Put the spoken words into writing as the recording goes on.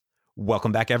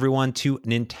Welcome back, everyone, to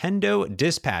Nintendo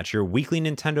Dispatch, your weekly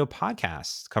Nintendo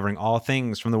podcast covering all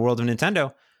things from the world of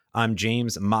Nintendo. I'm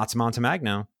James Mats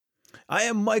Montemagno. I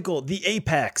am Michael, the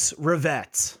Apex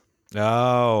Rivette.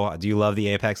 Oh, do you love the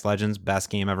Apex Legends?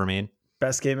 Best game ever made?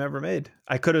 Best game ever made.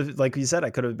 I could have, like you said, I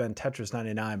could have been Tetris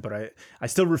 99, but I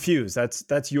still refuse.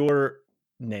 That's your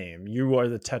name. You are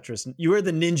the Tetris. You are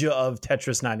the ninja of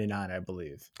Tetris 99, I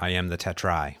believe. I am the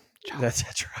Tetrai.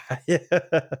 That's right.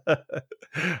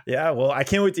 Yeah. Well, I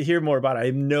can't wait to hear more about it. I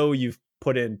know you've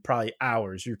put in probably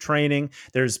hours. You're training.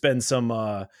 There's been some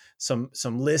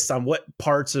lists on what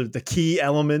parts of the key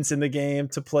elements in the game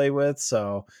to play with.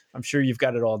 So I'm sure you've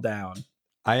got it all down.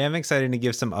 I am excited to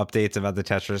give some updates about the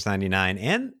Tetris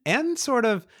 99 and sort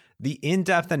of the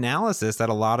in-depth analysis that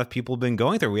a lot of people have been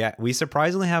going through. We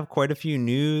surprisingly have quite a few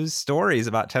news stories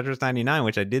about Tetris 99,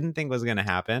 which I didn't think was going to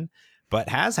happen, but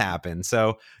has happened.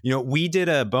 So, we did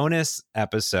a bonus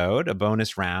episode, a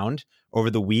bonus round over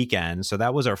the weekend. So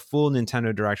that was our full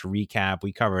Nintendo Direct recap.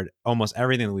 We covered almost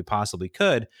everything that we possibly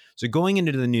could. So going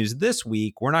into the news this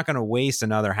week, we're not going to waste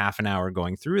another half an hour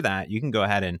going through that. You can go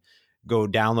ahead and go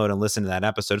download and listen to that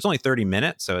episode. It's only 30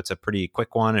 minutes, so it's a pretty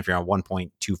quick one. If you're on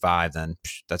 1.25, then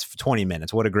that's 20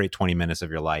 minutes. What a great 20 minutes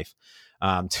of your life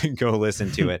to go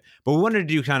listen to it. But we wanted to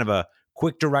do kind of a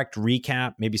quick direct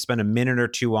recap, maybe spend a minute or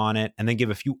two on it, and then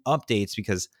give a few updates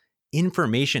because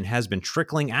information has been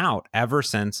trickling out ever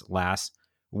since last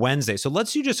Wednesday. So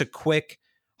let's do just a quick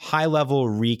high-level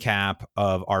recap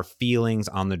of our feelings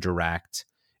on the Direct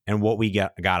and what we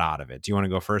got out of it. Do you want to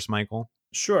go first, Michael?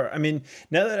 Sure. I mean,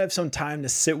 now that I have some time to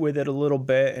sit with it a little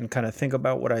bit and kind of think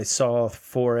about what I saw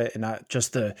for it and not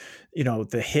just the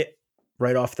hit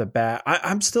right off the bat,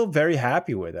 I'm still very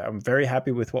happy with it. I'm very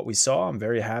happy with what we saw. I'm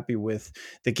very happy with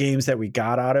the games that we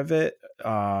got out of it.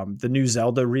 The new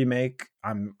Zelda remake,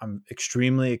 I'm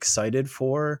extremely excited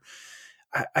for.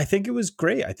 I think it was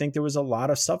great. I think there was a lot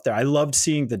of stuff there. I loved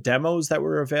seeing the demos that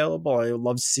were available. I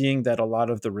loved seeing that a lot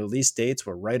of the release dates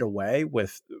were right away,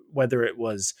 with whether it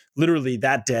was literally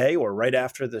that day or right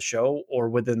after the show or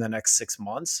within the next 6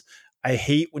 months. I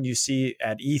hate when you see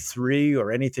at E3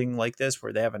 or anything like this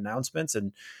where they have announcements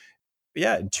and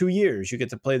in 2 years you get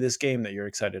to play this game that you're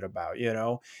excited about.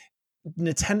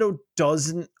 Nintendo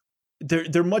doesn't.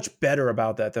 They're much better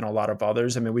about that than a lot of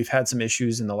others. I mean, we've had some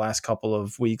issues in the last couple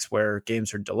of weeks where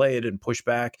games are delayed and pushed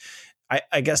back.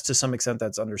 I guess to some extent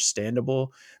that's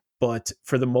understandable. But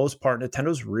for the most part,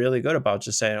 Nintendo's really good about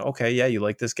just saying, okay, yeah, you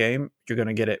like this game, you're going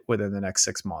to get it within the next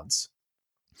 6 months.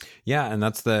 Yeah, and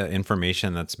that's the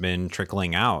information that's been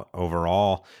trickling out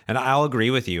overall. And I'll agree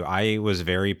with you. I was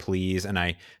very pleased, and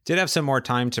I did have some more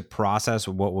time to process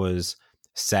what was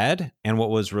said and what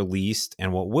was released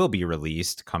and what will be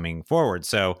released coming forward.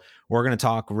 So we're going to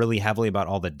talk really heavily about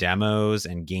all the demos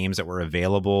and games that were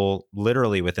available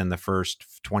literally within the first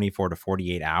 24 to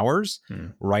 48 hours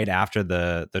right after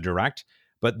the Direct.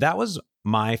 But that was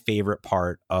my favorite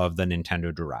part of the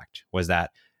Nintendo Direct, was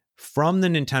that from the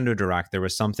Nintendo Direct, there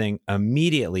was something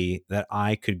immediately that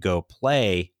I could go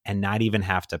play and not even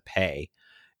have to pay.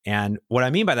 And what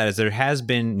I mean by that is there has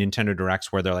been Nintendo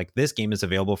Directs where they're like, this game is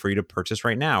available for you to purchase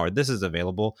right now, or this is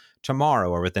available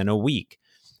tomorrow or within a week.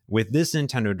 With this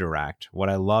Nintendo Direct, what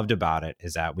I loved about it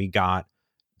is that we got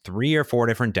 3 or 4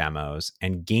 different demos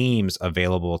and games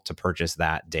available to purchase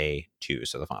that day too.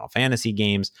 So the Final Fantasy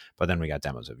games, but then we got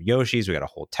demos of Yoshi's. We got a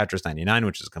whole Tetris 99,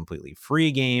 which is a completely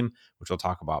free game, which we'll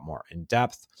talk about more in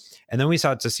depth. And then we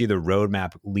started to see the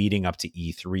roadmap leading up to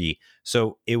E3.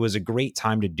 So it was a great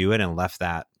time to do it and left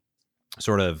that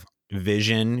sort of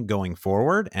vision going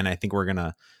forward. And I think we're going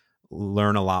to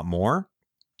learn a lot more.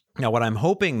 Now, what I'm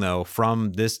hoping, though,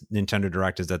 from this Nintendo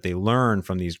Direct is that they learn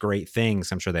from these great things.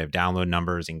 I'm sure they have download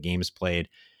numbers and games played.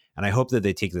 And I hope that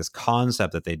they take this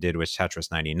concept that they did with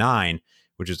Tetris 99,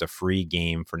 which is a free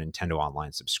game for Nintendo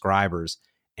Online subscribers,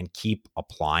 and keep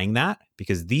applying that,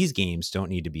 because these games don't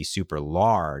need to be super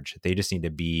large. They just need to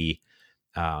be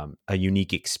a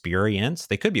unique experience.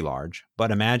 They could be large, but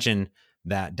imagine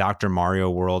that Dr. Mario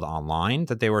World Online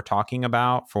that they were talking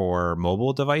about for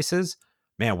mobile devices.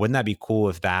 Man, wouldn't that be cool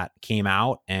if that came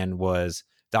out and was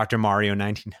Dr. Mario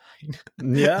 99?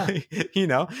 Yeah.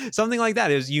 Something like that.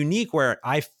 It was unique, where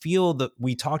I feel that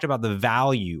we talked about the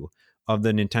value of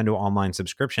the Nintendo Online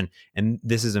subscription, and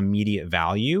this is immediate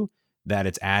value that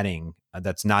it's adding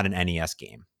that's not an NES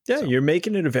game. Yeah, So you're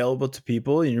making it available to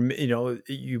people.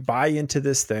 You buy into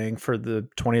this thing for the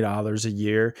 $20 a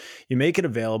year. You make it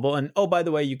available, and oh, by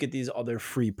the way, you get these other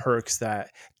free perks that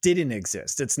didn't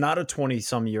exist. It's not a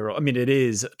 20-some euro. I mean, it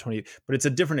is 20, but it's a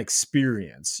different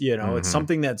experience. It's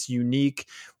something that's unique.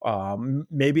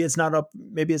 Maybe it's not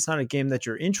a game that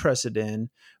you're interested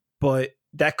in, but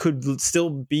that could still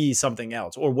be something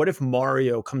else. Or what if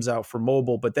Mario comes out for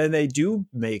mobile, but then they do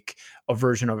make a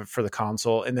version of it for the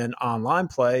console, and then online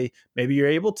play, maybe you're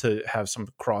able to have some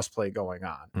crossplay going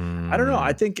on. I don't know.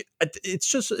 I think it's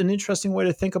just an interesting way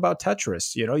to think about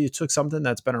Tetris. You know, you took something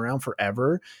that's been around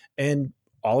forever, and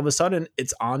all of a sudden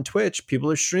it's on Twitch.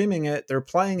 People are streaming it. They're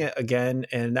playing it again.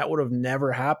 And that would have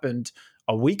never happened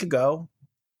a week ago.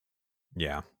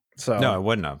 Yeah. So no, it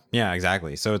wouldn't have. Yeah,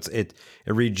 exactly. So it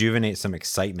rejuvenates some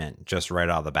excitement just right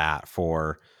out of the bat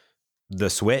for the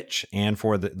Switch and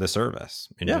for the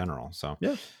service in general. So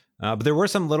yeah. But there were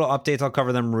some little updates. I'll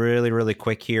cover them really, really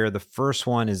quick here. The first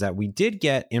one is that we did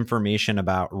get information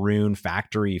about Rune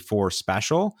Factory 4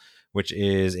 Special, which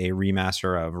is a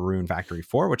remaster of Rune Factory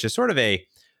 4, which is sort of a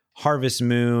Harvest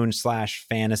Moon /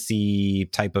 fantasy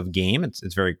type of game.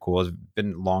 It's very cool. It's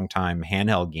been a long time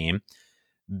handheld game.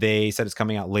 They said it's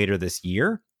coming out later this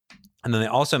year. And then they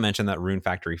also mentioned that Rune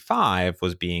Factory 5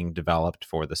 was being developed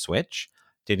for the Switch.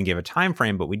 Didn't give a time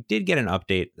frame, but we did get an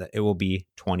update that it will be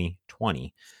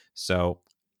 2020. So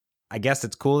I guess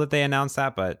it's cool that they announced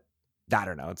that, but I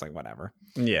don't know. It's like whatever.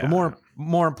 Yeah. But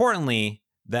more importantly,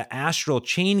 the Astral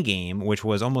Chain game, which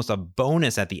was almost a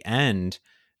bonus at the end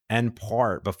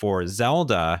part before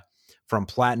Zelda from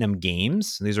Platinum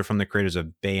Games. These are from the creators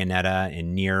of Bayonetta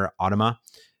and Nier Automata.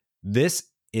 This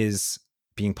is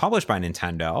being published by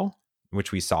Nintendo,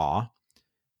 which we saw,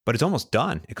 but it's almost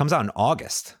done. It comes out in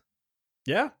August.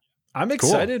 Yeah. I'm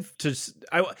excited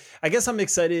I guess I'm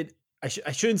excited. I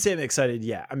shouldn't say I'm excited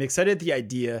yet. I'm excited at the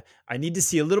idea. I need to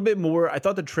see a little bit more. I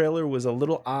thought the trailer was a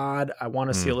little odd. I want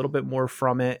to see a little bit more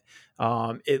from it.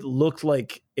 It looked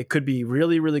like it could be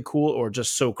really, really cool, or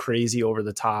just so crazy over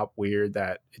the top weird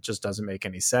that it just doesn't make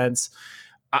any sense.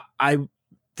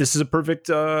 This is a perfect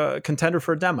contender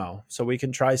for a demo, so we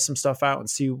can try some stuff out and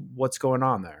see what's going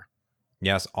on there.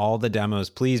 Yes, all the demos,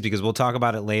 please, because we'll talk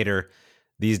about it later.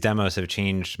 These demos have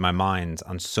changed my mind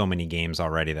on so many games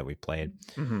already that we've played.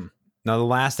 Mm-hmm. Now, the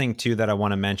last thing, too, that I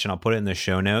want to mention, I'll put it in the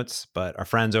show notes, but our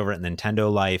friends over at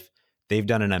Nintendo Life, they've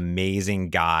done an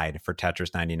amazing guide for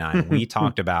Tetris 99. We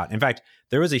talked about, in fact,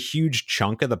 there was a huge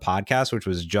chunk of the podcast, which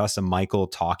was just Michael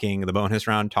talking, the bonus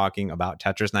round talking about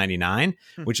Tetris 99,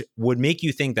 which would make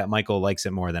you think that Michael likes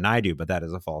it more than I do, but that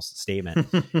is a false statement.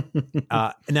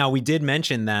 Now, we did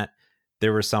mention that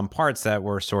there were some parts that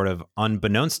were sort of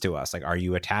unbeknownst to us. Like, are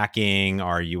you attacking?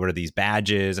 What are these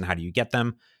badges and how do you get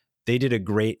them? They did a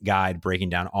great guide breaking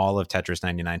down all of Tetris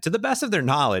 99 to the best of their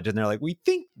knowledge. And they're like, we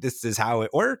think this is how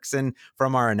it works. And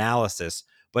from our analysis,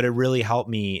 but it really helped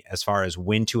me as far as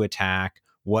when to attack,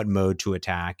 what mode to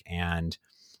attack, and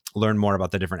learn more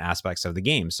about the different aspects of the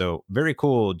game. So very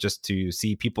cool just to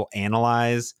see people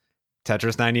analyze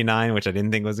Tetris 99, which I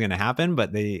didn't think was going to happen,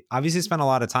 but they obviously spent a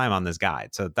lot of time on this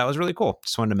guide. So that was really cool.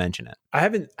 Just wanted to mention it. I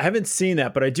haven't seen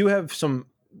that, but I do have some.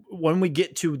 When we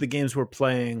get to the games we're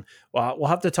playing, we'll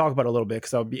have to talk about it a little bit,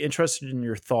 because I would be interested in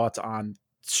your thoughts on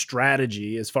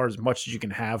strategy as far as much as you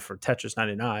can have for Tetris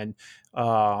 99,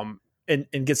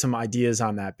 and get some ideas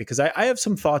on that, because I have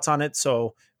some thoughts on it.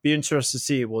 So be interested to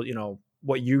see, well,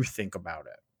 what you think about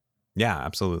it. Yeah,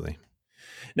 absolutely.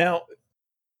 Now,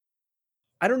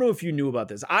 I don't know if you knew about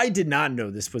this. I did not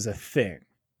know this was a thing.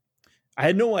 I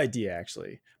had no idea,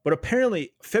 actually. But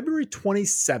apparently, February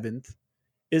 27th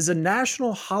is a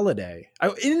national holiday,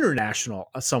 international,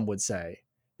 some would say.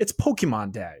 It's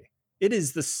Pokemon Day. It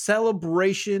is the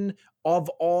celebration of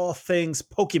all things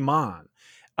Pokemon.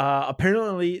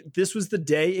 Apparently, this was the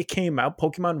day it came out.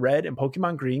 Pokemon Red and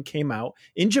Pokemon Green came out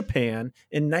in Japan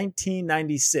in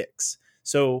 1996.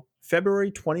 So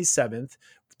February 27th,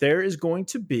 there is going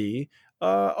to be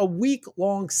a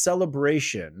week-long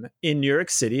celebration in New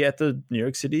York City at the New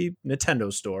York City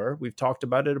Nintendo store. We've talked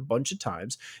about it a bunch of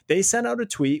times. They sent out a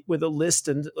tweet with a list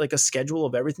and like a schedule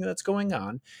of everything that's going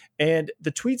on. And the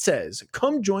tweet says,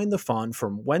 come join the fun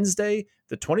from Wednesday,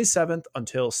 the 27th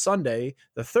until Sunday,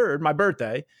 the 3rd, my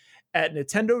birthday, at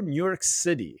Nintendo New York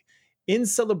City. In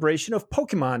celebration of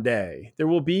Pokemon Day, there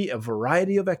will be a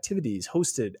variety of activities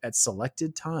hosted at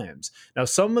selected times. Now,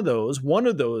 one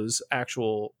of those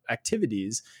actual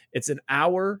activities, it's an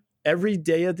hour every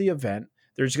day of the event.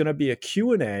 There's going to be a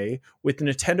Q&A with the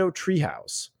Nintendo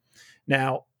Treehouse.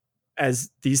 Now, as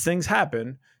these things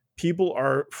happen, people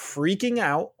are freaking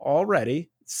out already,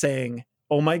 saying,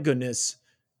 oh my goodness,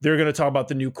 they're going to talk about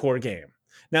the new core game.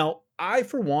 Now, I,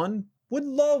 for one, would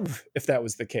love if that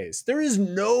was the case. There is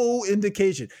no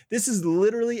indication. This is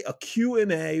literally a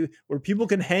Q&A where people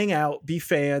can hang out, be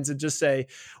fans, and just say,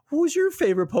 who's your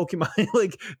favorite Pokemon?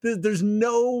 Like, there's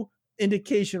no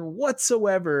indication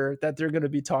whatsoever that they're going to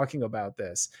be talking about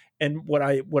this. And what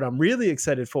I'm really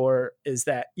excited for is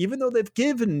that even though they've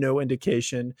given no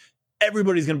indication,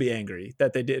 everybody's going to be angry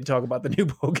that they didn't talk about the new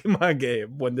Pokemon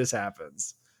game when this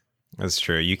happens. That's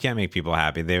true. You can't make people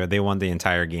happy. They want the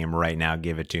entire game right now.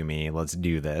 Give it to me. Let's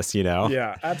do this, you know?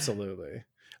 Yeah, absolutely.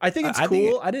 I think it's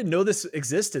cool. I didn't know this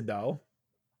existed though.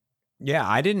 Yeah,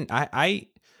 I didn't. I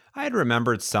had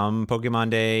remembered some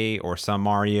Pokemon Day or some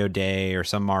Mario Day or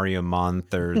some Mario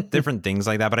Month or different things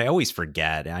like that, but I always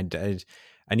forget.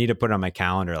 I need to put it on my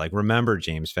calendar. Like, remember,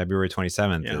 James, February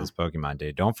 27th is Pokemon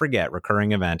Day. Don't forget,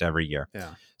 recurring event every year.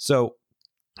 Yeah. So,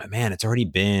 man, it's already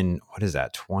been, what is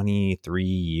that, 23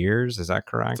 years? Is that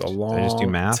correct? It's a long Did I just do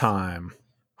math? time.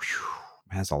 Whew,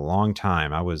 man, that's a long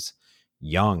time. I was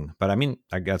young, but I mean,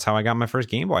 that's how I got my first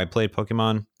Game Boy. I played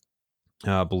Pokemon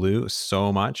Blue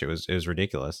so much. It was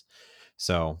ridiculous.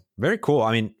 So very cool.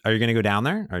 I mean, are you going to go down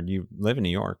there, or do you live in New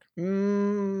York?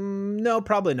 No,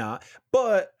 probably not.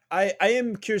 But I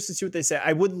am curious to see what they say.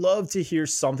 I would love to hear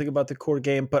something about the core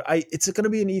game, but it's going to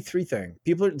be an E3 thing.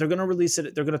 They're going to release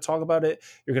it. They're going to talk about it.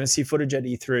 You're going to see footage at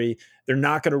E3. They're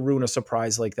not going to ruin a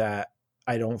surprise like that,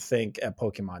 I don't think, at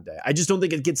Pokemon Day. I just don't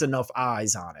think it gets enough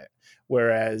eyes on it.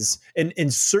 Whereas,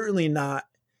 and certainly not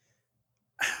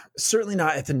at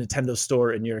the Nintendo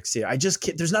store in New York City. I just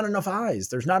can't, there's not enough eyes.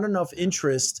 There's not enough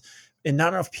interest and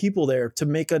not enough people there to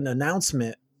make an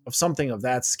announcement of something of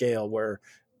that scale where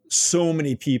so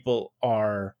many people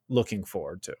are looking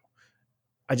forward to.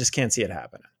 I just can't see it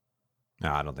happening.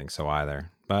 No, I don't think so either.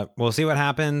 But we'll see what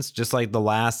happens. Just like the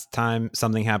last time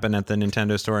something happened at the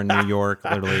Nintendo store in New York,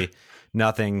 literally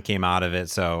nothing came out of it.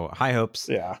 So high hopes.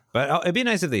 Yeah. But it'd be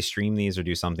nice if they stream these or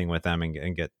do something with them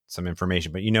and get some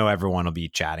information. But everyone will be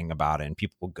chatting about it and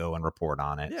people will go and report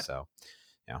on it. Yeah. So,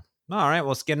 yeah. All right. Well,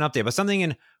 let's get an update. But something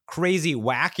in crazy,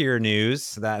 wackier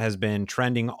news that has been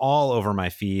trending all over my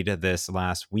feed this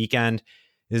last weekend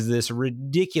is this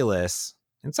ridiculous,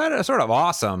 and sort of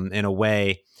awesome in a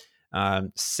way,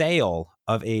 sale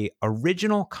of a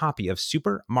original copy of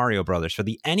Super Mario Brothers for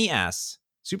the NES.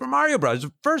 Super Mario Brothers,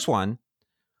 the first one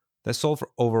that sold for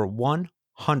over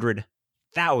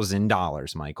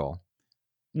 $100,000, Michael.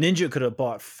 Ninja could have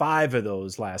bought 5 of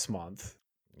those last month.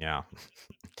 Yeah.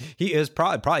 He is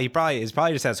probably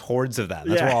just has hordes of that.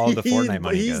 That's where all the Fortnite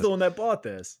money goes. He's the one that bought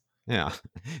this. Yeah.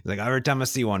 He's like, every time I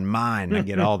see one, mine, I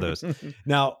get all those.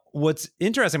 Now, what's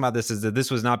interesting about this is that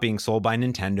this was not being sold by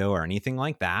Nintendo or anything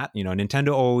like that.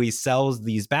 Nintendo always sells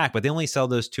these back, but they only sell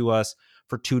those to us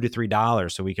for $2 to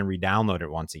 $3 so we can re-download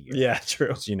it once a year. Yeah,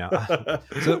 true.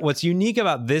 So what's unique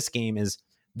about this game is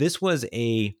this was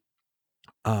a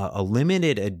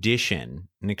limited edition,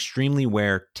 an extremely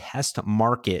rare test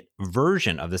market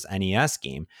version of this NES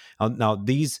game. Now,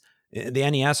 the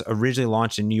NES originally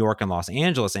launched in New York and Los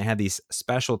Angeles and had these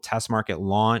special test market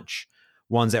launch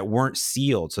ones that weren't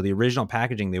sealed. So the original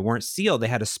packaging, they weren't sealed. They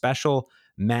had a special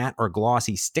matte or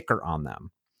glossy sticker on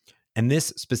them. And this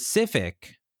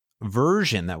specific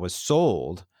version that was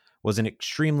sold was in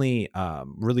extremely,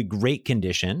 really great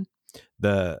condition.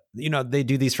 They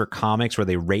do these for comics where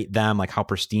they rate them, like how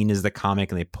pristine is the comic,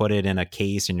 and they put it in a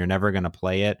case and you're never going to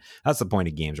play it. That's the point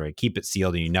of games, right? Keep it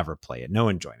sealed and you never play it. No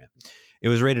enjoyment. It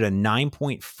was rated a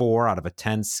 9.4 out of a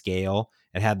 10 scale.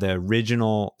 It had the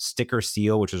original sticker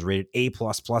seal, which was rated A++,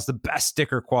 the best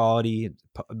sticker quality,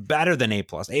 better than A+,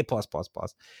 A+++.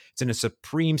 It's in a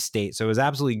supreme state. So it was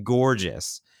absolutely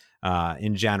gorgeous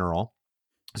in general.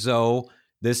 So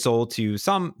this sold to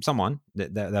someone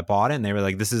that bought it, and they were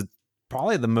like, this is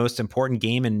probably the most important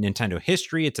game in Nintendo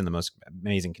history. It's in the most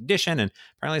amazing condition. And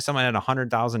apparently someone had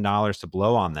 $100,000 to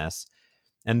blow on this.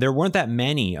 And there weren't that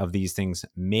many of these things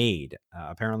made,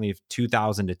 apparently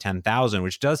 2,000 to 10,000,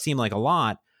 which does seem like a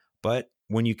lot. But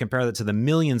when you compare that to the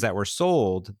millions that were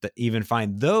sold, that even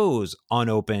find those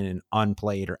unopened and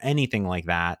unplayed or anything like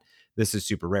that, this is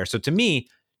super rare. So to me,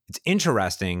 it's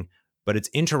interesting, but it's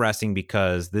interesting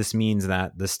because this means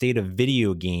that the state of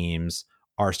video games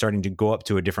are starting to go up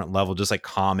to a different level, just like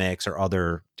comics or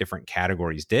other different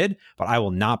categories did. But I will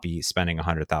not be spending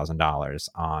 $100,000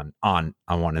 on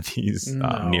one of these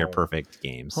near perfect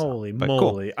games. Holy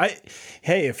moly! Cool.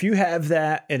 Hey, if you have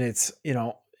that and it's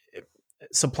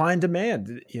supply and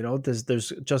demand,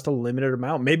 there's just a limited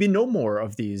amount, maybe no more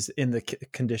of these in the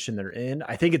condition they're in.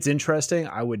 I think it's interesting.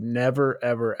 I would never,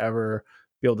 ever, ever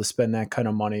be able to spend that kind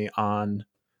of money on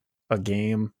a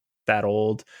game that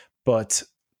old, but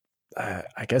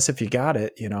I guess if you got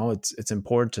it, it's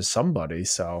important to somebody.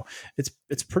 So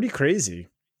it's pretty crazy.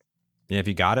 Yeah, if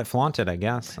you got it, flaunt it, I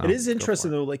guess. It is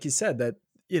interesting though, like you said, that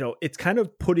it's kind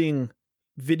of putting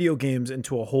video games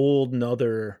into a whole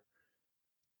nother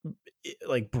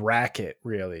like bracket,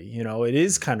 really. It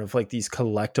is kind of like these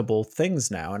collectible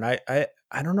things now. And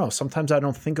I don't know, sometimes I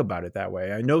don't think about it that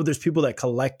way. I know there's people that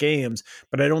collect games,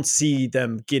 but I don't see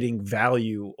them getting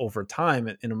value over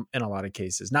time in a lot of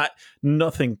cases.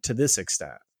 Nothing to this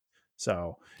extent.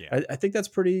 So Yeah. I think it's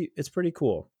pretty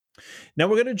cool. Now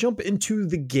we're going to jump into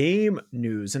the game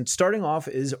news. And starting off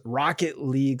is Rocket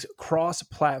League's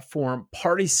cross-platform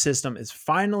party system is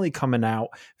finally coming out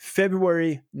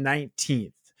February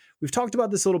 19th. We've talked about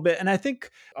this a little bit, and I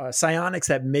think Psyonix,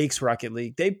 that makes Rocket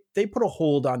League, they put a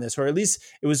hold on this, or at least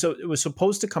it was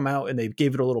supposed to come out, and they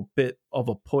gave it a little bit of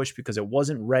a push because it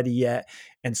wasn't ready yet,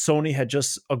 and Sony had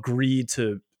just agreed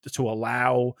to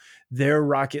allow their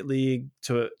Rocket League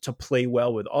to play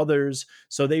well with others.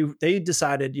 So they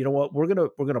decided, you know what, we're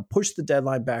gonna push the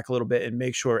deadline back a little bit and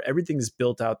make sure everything is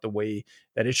built out the way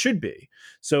that it should be.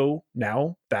 So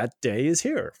now that day is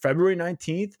here. February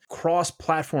 19th,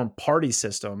 cross-platform party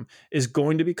system is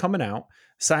going to be coming out.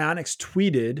 Psyonix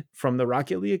tweeted from the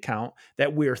Rocket League account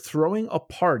that we're throwing a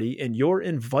party and you're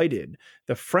invited.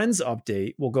 The Friends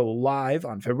update will go live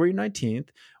on February 19th.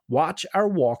 Watch our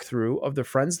walkthrough of the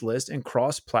friends list and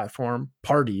cross-platform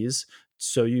parties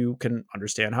so you can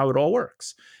understand how it all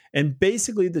works. And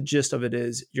basically the gist of it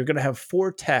is you're going to have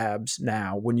 4 tabs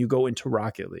now when you go into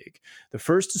Rocket League. The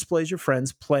first displays your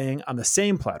friends playing on the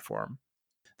same platform.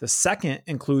 The second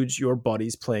includes your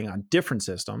buddies playing on different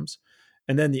systems.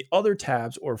 And then the other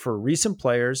tabs are for recent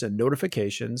players and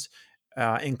notifications,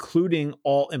 including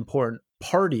all important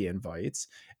party invites.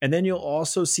 And then you'll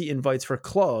also see invites for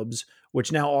clubs,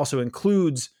 which now also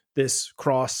includes this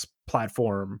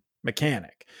cross-platform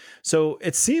mechanic. So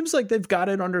it seems like they've got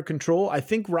it under control. I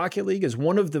think Rocket League is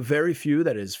one of the very few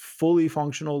that is fully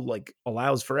functional, like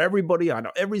allows for everybody on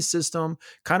every system,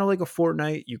 kind of like a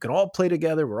Fortnite. You can all play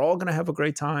together. We're all going to have a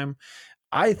great time.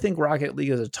 I think Rocket League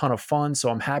is a ton of fun, so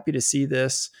I'm happy to see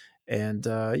this. And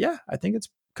I think it's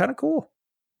kind of cool.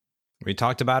 We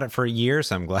talked about it for a year,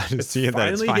 so I'm glad to see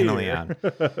that it's finally out.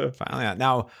 Finally out.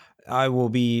 Now, I will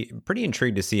be pretty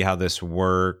intrigued to see how this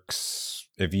works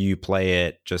if you play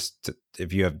it,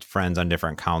 if you have friends on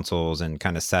different consoles and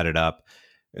kind of set it up.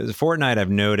 Fortnite,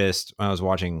 I've noticed when I was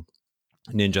watching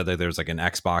Ninja that there's like an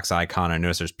Xbox icon. I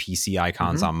noticed there's PC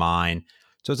icons on mine.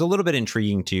 So it's a little bit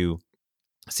intriguing to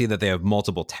see that they have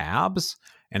multiple tabs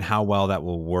and how well that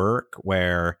will work,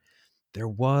 where there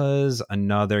was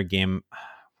another game.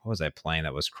 What was I playing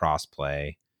that was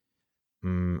crossplay?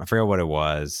 I forget what it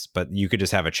was, but you could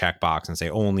just have a checkbox and say,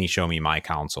 only show me my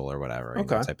console or whatever,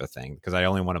 that type of thing. Because I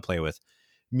only want to play with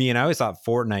me. And I always thought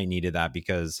Fortnite needed that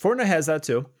because Fortnite has that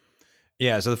too.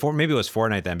 Yeah, so maybe it was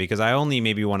Fortnite then, because I only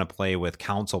maybe want to play with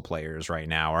console players right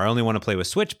now, or I only want to play with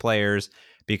Switch players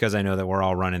because I know that we're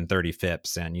all running 30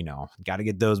 FIPS and, got to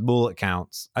get those bullet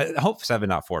counts. I hope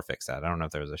 7.4 fixed that. I don't know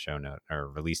if there was a show note or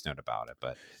release note about it,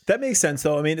 but that makes sense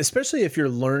though. I mean, especially if you're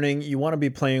learning, you want to be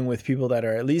playing with people that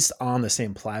are at least on the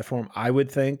same platform, I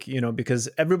would think, because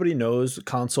everybody knows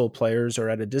console players are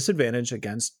at a disadvantage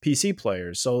against PC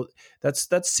players. So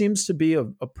that seems to be a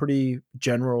pretty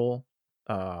general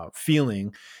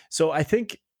feeling. So I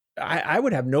think I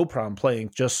would have no problem playing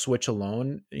just Switch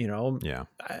alone, Yeah.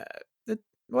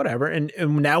 Whatever. And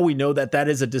now we know that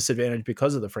is a disadvantage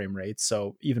because of the frame rates.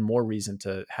 So even more reason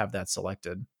to have that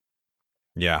selected.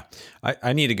 Yeah.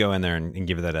 I need to go in there and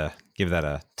give that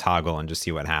a toggle and just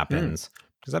see what happens,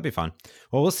 because that'd be fun.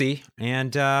 Well, we'll see.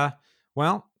 And a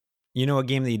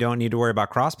game that you don't need to worry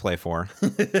about crossplay for.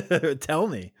 Tell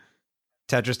me.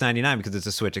 Tetris 99, because it's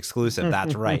a Switch exclusive.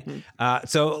 That's right.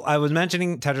 So I was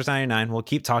mentioning Tetris 99. We'll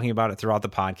keep talking about it throughout the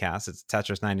podcast. It's a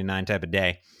Tetris 99 type of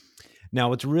day. Now,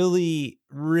 what's really,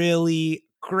 really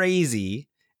crazy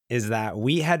is that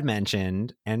we had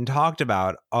mentioned and talked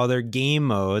about other game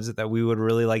modes that we would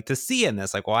really like to see in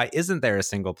this. Like, why isn't there a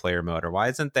single player mode, or why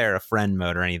isn't there a friend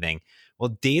mode or anything?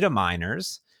 Well, data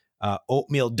miners,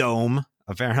 Oatmeal Dome,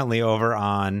 apparently over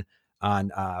on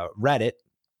Reddit,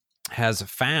 has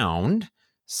found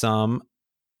some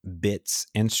bits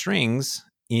and strings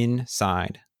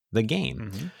inside the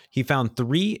game. He found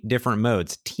 3 different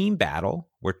modes. Team Battle,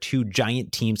 where 2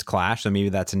 giant teams clash. So maybe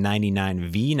that's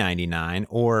 99v99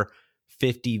 or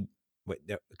 50,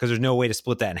 because there's no way to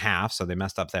split that in half. So they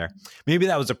messed up there. Maybe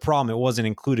that was a problem. It wasn't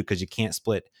included because you can't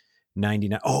split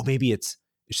 99. Oh, maybe it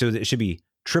should be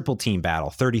triple team battle,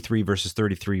 33 versus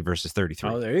 33 versus 33.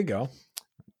 Oh, there you go.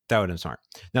 That would have been smart.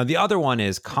 Now, the other one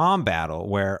is Calm Battle,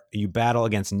 where you battle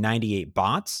against 98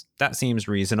 bots. That seems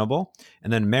reasonable.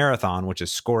 And then Marathon, which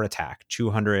is score attack,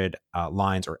 200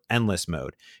 lines or endless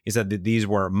mode. He said that these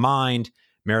were mined.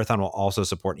 Marathon will also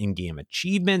support in-game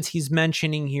achievements he's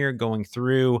mentioning here, going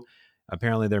through.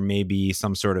 Apparently, there may be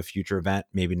some sort of future event.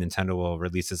 Maybe Nintendo will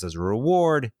release this as a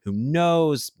reward. Who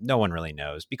knows? No one really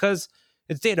knows because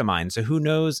it's data mined. So who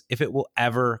knows if it will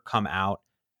ever come out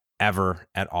ever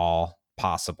at all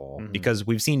possible? Because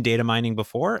we've seen data mining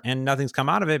before and nothing's come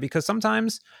out of it because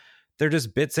sometimes they're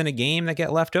just bits in a game that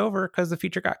get left over because the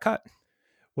feature got cut.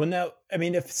 Well, now, I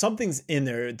mean, if something's in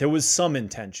there, there was some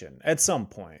intention at some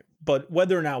point, but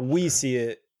whether or not we see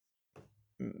it,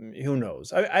 who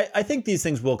knows? I think these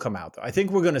things will come out though. I think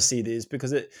we're going to see these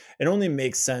because it only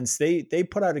makes sense. They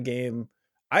put out a game.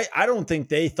 I don't think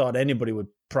they thought anybody would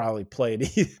probably play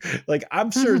it either. Like, I'm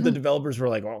sure the developers were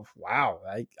like, oh, wow,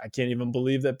 I can't even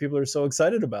believe that people are so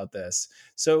excited about this.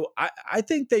 So I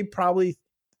think they probably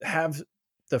have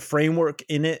the framework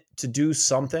in it to do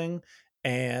something,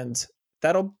 and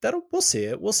that'll we'll see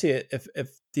it. We'll see it if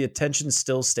the attention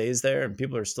still stays there and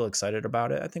people are still excited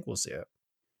about it. I think we'll see it.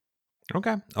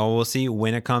 Okay. Oh, we'll see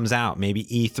when it comes out. Maybe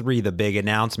E3, the big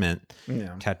announcement.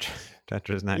 Yeah.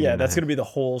 Tetris 99. Yeah, that's going to be the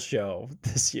whole show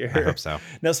this year. I hope so.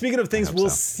 Now, speaking of things, we'll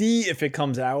see if it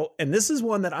comes out. And this is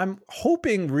one that I'm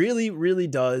hoping really, really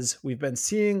does. We've been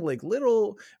seeing like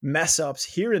little mess ups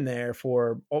here and there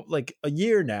for like a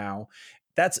year now.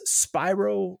 That's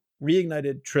Spyro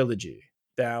Reignited Trilogy.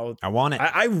 Now, I want it.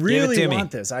 I really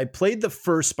want this. I played the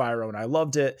first Spyro and I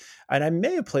loved it. And I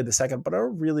may have played the second, but I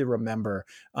don't really remember.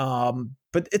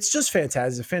 But it's just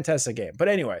fantastic. It's a fantastic game. But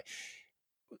anyway,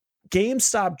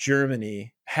 GameStop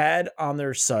Germany had on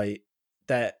their site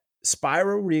that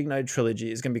Spyro Reignited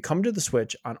Trilogy is going to be coming to the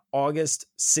Switch on August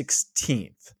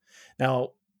 16th.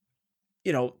 Now,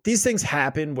 you know, these things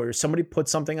happen where somebody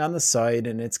puts something on the site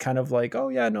and it's kind of like, oh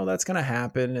yeah, no, that's going to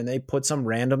happen. And they put some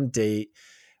random date.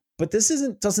 But this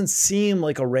doesn't seem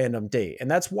like a random date. And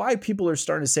that's why people are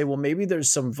starting to say, well, maybe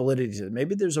there's some validity to it.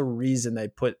 Maybe there's a reason they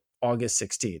put August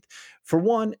 16th. For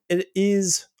one, it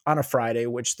is on a Friday,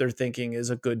 which they're thinking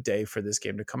is a good day for this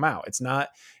game to come out. It's not,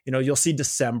 you know, you'll see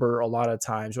December a lot of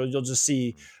times, or you'll just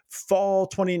see fall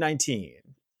 2019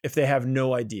 if they have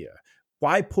no idea.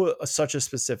 Why put such a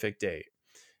specific date?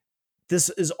 This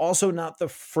is also not the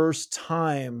first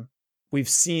time we've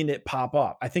seen it pop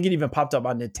up. I think it even popped up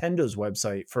on Nintendo's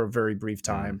website for a very brief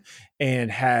time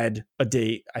and had a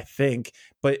date, I think,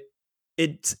 but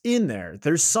it's in there.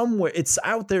 There's somewhere, it's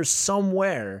out there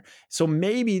somewhere. So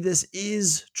maybe this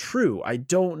is true. I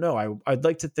don't know. I'd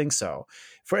like to think so.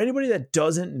 For anybody that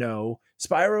doesn't know,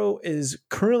 Spyro is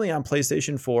currently on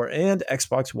PlayStation 4 and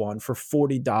Xbox One for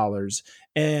 $40.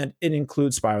 And it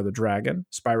includes Spyro the Dragon,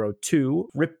 Spyro 2,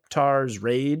 Riptar's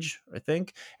Rage, I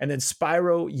think, and then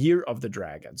Spyro Year of the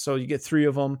Dragon. So you get 3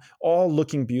 of them, all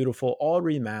looking beautiful, all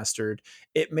remastered.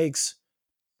 It makes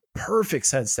perfect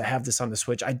sense to have this on the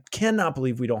Switch. I cannot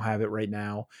believe we don't have it right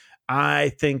now.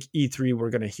 I think E3, we're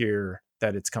going to hear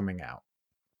that it's coming out.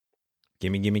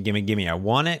 Gimme. I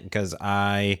want it because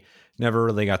I never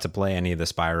really got to play any of the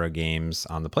Spyro games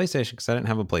on the PlayStation because I didn't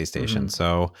have a PlayStation.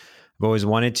 So I've always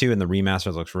wanted to, and the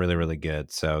remaster looks really, really good.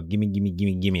 So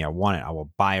gimme. I want it. I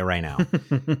will buy it right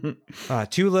now.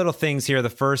 2 little things here. The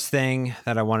first thing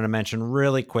that I wanted to mention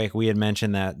really quick, we had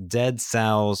mentioned that Dead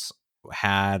Cells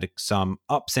had some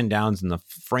ups and downs in the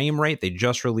frame rate. They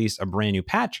just released a brand new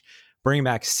patch, bringing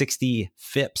back 60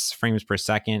 FIPS, frames per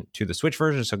second, to the Switch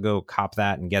version. So go cop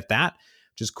that and get that,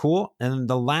 which is cool. And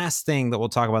the last thing that we'll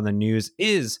talk about in the news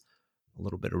is a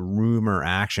little bit of rumor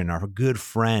action. Our good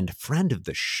friend of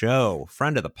the show,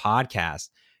 friend of the podcast,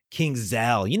 King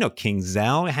Zell. You know King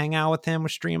Zell. We hang out with him. We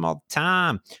stream all the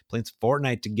time. Playing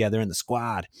Fortnite together in the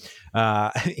squad.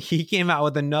 He came out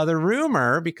with another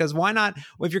rumor because why not?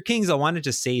 Well, if you're King Zell, why not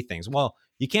just say things? Well,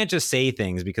 you can't just say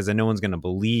things because then no one's going to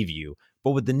believe you.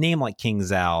 But with the name like King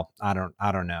Zell, I don't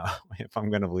know if I'm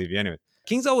going to believe you. Anyway,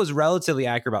 King Zell was relatively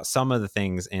accurate about some of the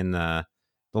things in the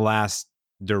last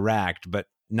Direct, but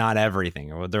not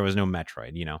everything. There was no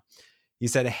Metroid, you know. He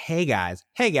said, hey guys,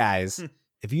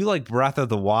 if you like Breath of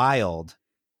the Wild,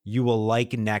 you will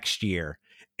like next year.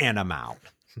 And I'm out.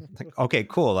 Like, okay,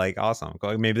 cool. Like, awesome.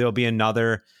 Maybe there'll be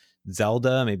another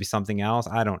Zelda, maybe something else.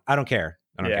 I don't care.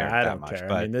 I don't care that much.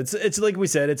 But I mean, it's like we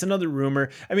said, it's another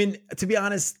rumor. I mean, to be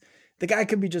honest, the guy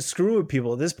could be just screwing with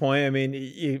people at this point. I mean,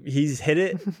 he's hit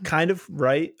it kind of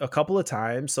right a couple of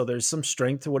times. So there's some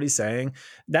strength to what he's saying.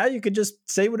 Now you could just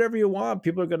say whatever you want.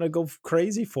 People are going to go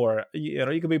crazy for it. You know,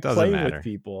 you could be playing with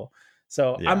people.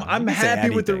 So yeah, I'm happy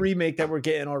with the remake that we're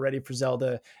getting already for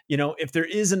Zelda. You know, if there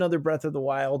is another Breath of the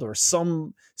Wild or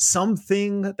something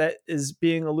that is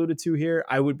being alluded to here,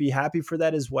 I would be happy for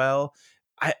that as well.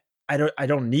 I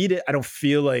don't need it. I don't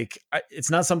feel like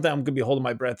it's not something I'm going to be holding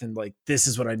my breath and like, this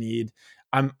is what I need.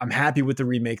 I'm happy with the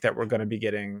remake that we're going to be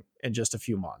getting in just a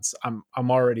few months. I'm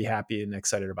already happy and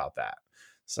excited about that.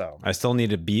 So I still need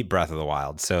to beat Breath of the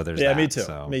Wild. So there's yeah, that. me too.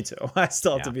 So. Me too. I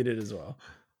still have to Yeah. beat it as well.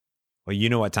 Well, you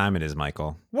know what time it is,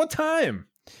 Michael. What time?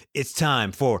 It's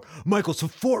time for Michael's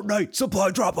Fortnite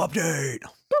supply drop update.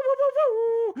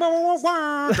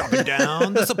 Dropping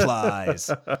down the supplies.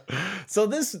 So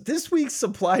this week's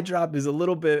supply drop is a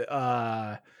little bit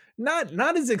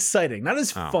not as exciting, not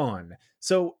as fun.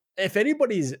 So if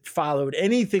anybody's followed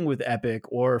anything with Epic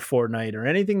or Fortnite or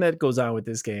anything that goes on with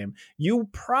this game, you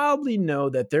probably know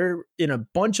that they're in a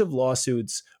bunch of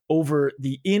lawsuits over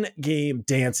the in-game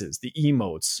dances, the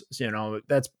emotes. You know,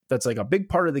 that's like a big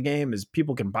part of the game is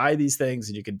people can buy these things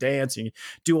and you can dance and you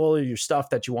do all of your stuff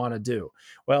that you want to do.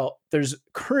 Well, there's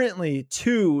currently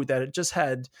 2 that it just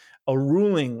had a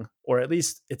ruling, or at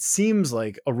least it seems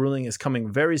like a ruling is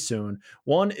coming very soon.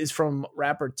 One is from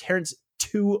rapper Terrence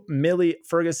 2 Millie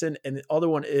Ferguson, and the other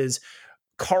one is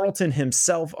Carlton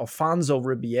himself, Alfonso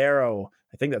Ribeiro.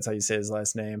 I think that's how you say his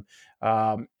last name.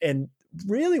 And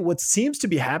really what seems to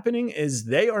be happening is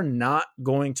they are not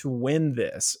going to win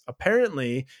this.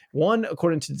 Apparently,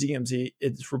 according to DMZ,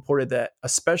 it's reported that a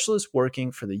specialist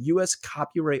working for the U.S.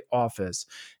 Copyright Office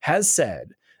has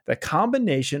said the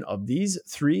combination of these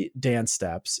 3 dance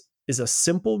steps is a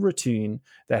simple routine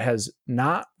that is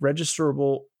not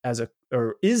registrable as a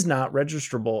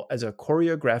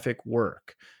choreographic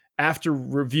work after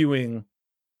reviewing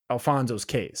Alfonso's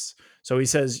case. So he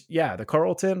says, yeah, the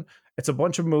Carlton, it's a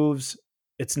bunch of moves.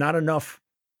 It's not enough.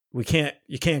 You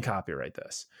can't copyright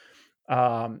this.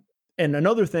 And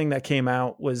another thing that came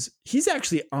out was he's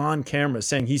actually on camera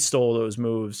saying he stole those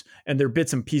moves and they're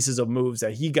bits and pieces of moves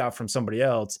that he got from somebody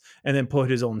else and then put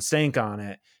his own stank on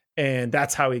it. And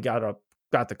that's how he got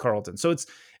the Carlton. So it's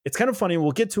kind of funny.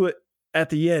 We'll get to it at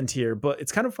the end here, but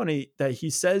it's kind of funny that he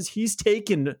says he's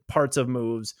taken parts of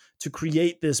moves to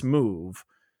create this move,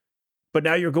 but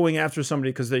now you're going after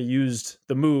somebody because they used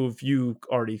the move you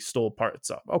already stole parts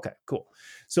of. Okay, cool.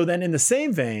 So then in the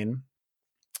same vein,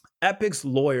 Epic's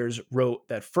lawyers wrote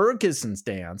that Ferguson's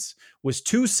dance was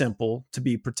too simple to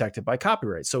be protected by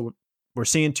copyright. So we're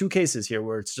seeing 2 cases here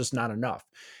where it's just not enough.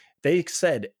 They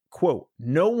said, quote,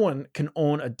 no one can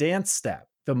own a dance step.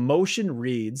 The motion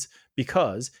reads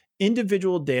because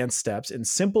individual dance steps and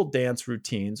simple dance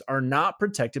routines are not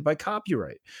protected by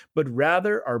copyright, but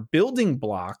rather are building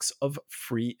blocks of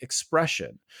free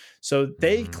expression. So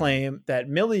they claim that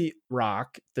Millie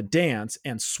Rock, the dance,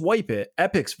 and Swipe It,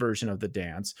 Epic's version of the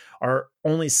dance, are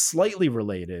only slightly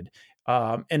related.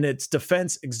 And its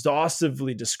defense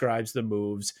exhaustively describes the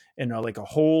moves and like a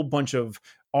whole bunch of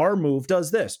our move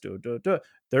does this,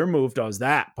 their move does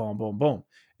that, boom, boom, boom.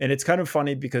 And it's kind of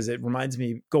funny because it reminds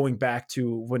me going back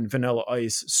to when Vanilla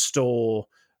Ice stole,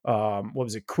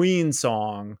 Queen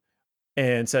song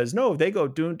and says, no, they go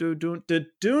doon, doon, doon, doon,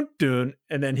 doon, doon.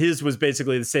 And then his was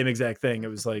basically the same exact thing. It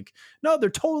was like, no, they're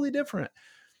totally different.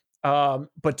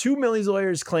 But 2 Millie's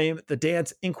lawyers claim the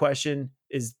dance in question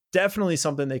is definitely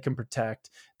something they can protect.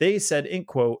 They said, in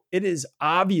quote, it is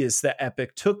obvious that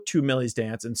Epic took 2 Millie's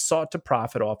dance and sought to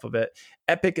profit off of it.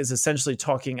 Epic is essentially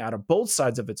talking out of both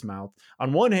sides of its mouth.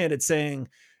 On one hand, it's saying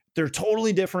they're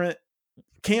totally different,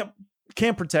 can't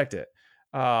protect it.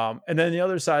 And then the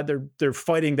other side, they're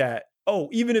fighting that,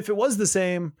 even if it was the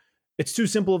same, it's too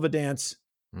simple of a dance,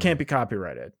 can't be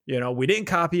copyrighted. You know, we didn't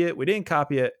copy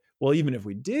it. Well, even if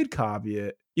we did copy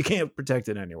it, you can't protect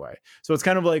it anyway. So it's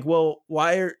kind of like, well,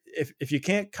 if you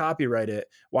can't copyright it,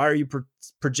 why are you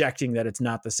projecting that it's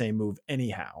not the same move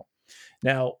anyhow?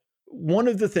 Now, one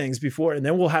of the things before, and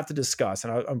then we'll have to discuss,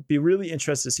 and I'll be really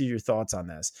interested to see your thoughts on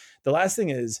this. The last thing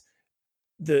is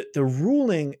the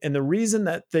ruling, and the reason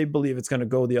that they believe it's going to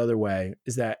go the other way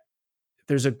is that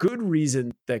there's a good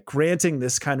reason that granting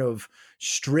this kind of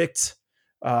strict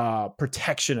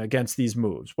protection against these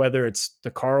moves, whether it's the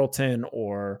Carlton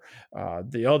or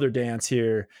the other dance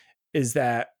here, is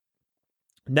that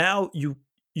now you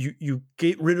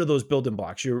get rid of those building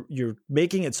blocks. You're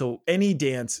making it so any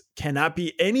dance cannot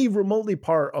be any remotely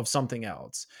part of something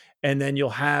else, and then you'll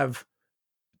have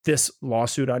this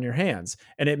lawsuit on your hands.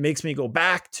 And it makes me go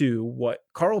back to what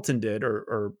Carlton did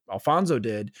or Alfonso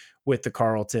did with the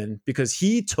Carlton, because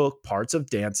he took parts of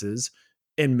dances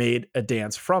and made a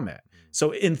dance from it.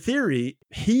 So in theory,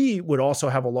 he would also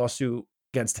have a lawsuit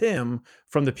against him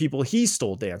from the people he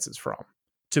stole dances from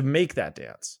to make that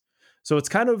dance. So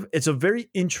it's a very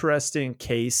interesting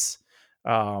case.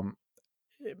 In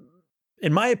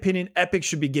my opinion, Epic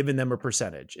should be giving them a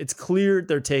percentage. It's clear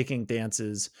they're taking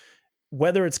dances,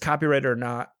 whether it's copyrighted or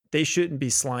not. They shouldn't be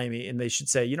slimy, and they should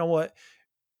say, you know what?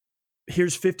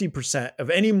 Here's 50% of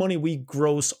any money we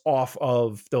gross off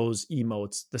of those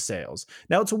emotes, the sales.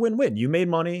 Now it's a win-win. You made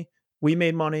money, we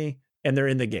made money, and they're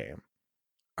in the game.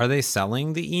 Are they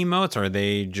selling the emotes, or are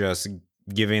they just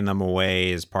giving them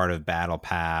away as part of Battle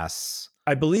Pass?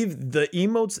 I believe the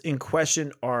emotes in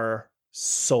question are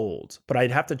sold, but I'd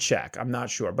have to check. I'm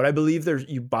not sure, but I believe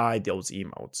you buy those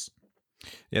emotes.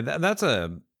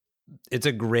 Yeah, it's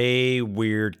a gray,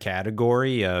 weird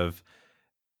category of,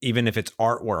 even if it's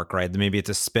artwork, right? Maybe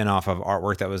it's a spin-off of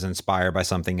artwork that was inspired by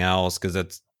something else, because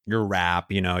it's your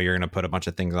rap, you're going to put a bunch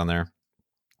of things on there.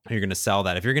 You're going to sell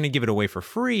that. If you're going to give it away for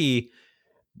free,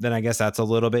 then I guess that's a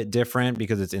little bit different,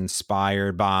 because it's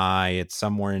inspired by, it's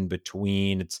somewhere in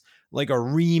between. It's like a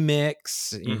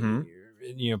remix.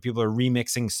 Mm-hmm. People are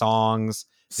remixing songs.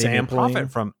 They may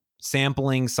profit from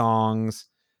sampling songs.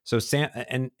 So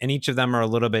and each of them are a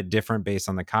little bit different based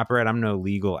on the copyright. I'm no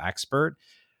legal expert,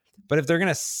 but if they're going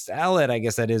to sell it, I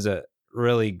guess that is a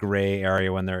really gray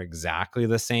area when they're exactly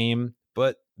the same.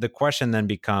 But the question then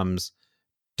becomes,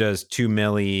 does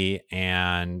 2Milli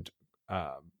and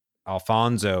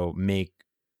Alfonso make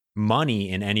money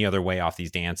in any other way off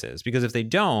these dances? Because if they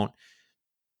don't,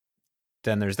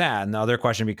 then there's that. And the other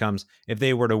question becomes, if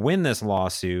they were to win this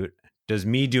lawsuit, does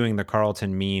me doing the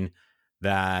Carlton mean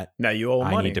that now you owe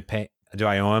money? Need to pay? Do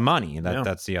I owe him money?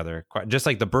 That's the other question. Just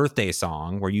like the birthday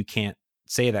song, where you can't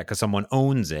say that because someone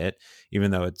owns it, even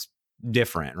though it's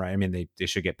different, right? I mean, they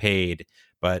should get paid,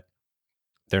 but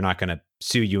they're not going to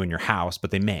sue you in your house, but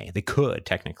they could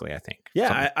technically, I think.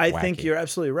 Yeah, I think you're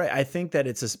absolutely right. I think that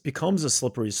it becomes a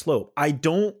slippery slope. I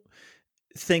don't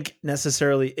think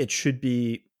necessarily it should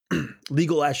be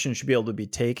legal action should be able to be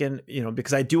taken,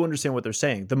 because I do understand what they're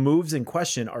saying. The moves in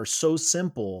question are so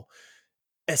simple.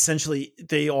 Essentially,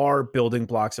 they are building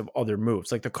blocks of other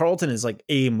moves. Like the Carlton is like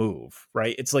a move,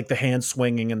 right? It's like the hand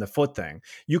swinging and the foot thing.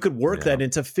 You could work that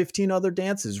into 15 other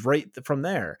dances right from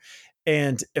there.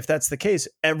 And if that's the case,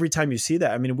 every time you see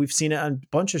that, I mean, we've seen it on a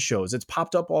bunch of shows. It's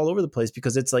popped up all over the place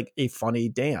because it's like a funny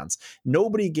dance.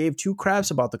 Nobody gave two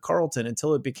craps about the Carlton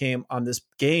until it became on this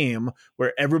game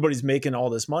where everybody's making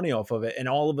all this money off of it. And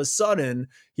all of a sudden,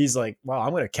 he's like, wow,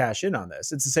 I'm going to cash in on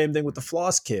this. It's the same thing with the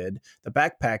floss kid, the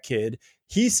backpack kid.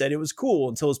 He said it was cool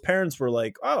until his parents were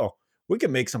like, oh, we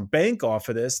can make some bank off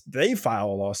of this. They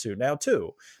file a lawsuit now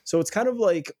too. So it's kind of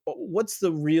like, what's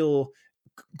the real...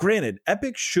 Granted,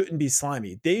 Epic shouldn't be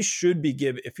slimy. They should be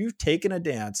if you've taken a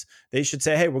dance, they should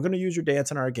say, hey, we're going to use your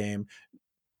dance in our game.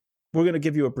 We're going to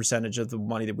give you a percentage of the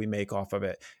money that we make off of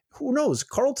it. Who knows?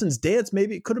 Carlton's dance,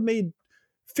 maybe it could have made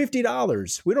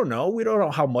 $50. We don't know. We don't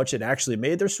know how much it actually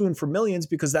made. They're suing for millions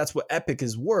because that's what Epic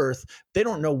is worth. They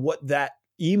don't know what that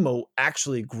emote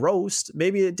actually grossed.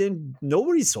 Maybe it didn't.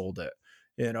 Nobody sold it.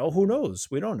 Who knows?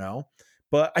 We don't know.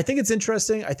 But I think it's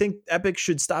interesting. I think Epic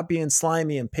should stop being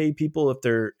slimy and pay people if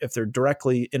they're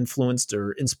directly influenced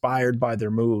or inspired by their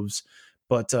moves.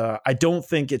 But I don't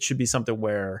think it should be something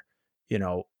where,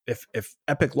 if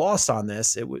Epic lost on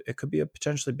this, it could be a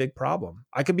potentially big problem.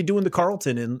 I could be doing the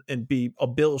Carlton and be a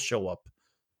bill show up.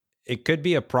 It could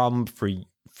be a problem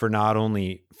for not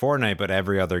only Fortnite, but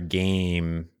every other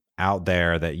game out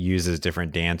there that uses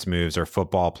different dance moves, or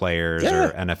football players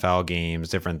or NFL games,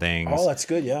 different things. Oh, that's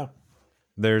good. Yeah.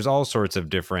 There's all sorts of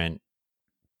different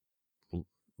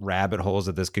rabbit holes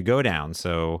that this could go down.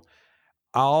 So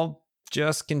I'll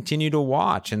just continue to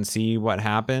watch and see what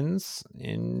happens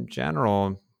in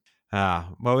general.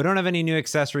 Well, we don't have any new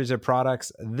accessories or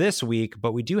products this week,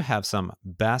 but we do have some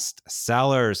best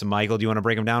sellers. Michael, do you want to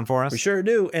break them down for us? We sure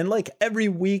do. And like every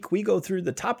week, we go through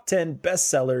the top 10 best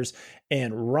sellers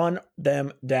and run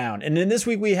them down. And in this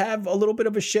week, we have a little bit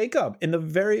of a shakeup. In the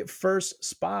very first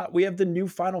spot, we have the new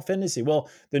Final Fantasy. Well,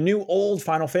 the new old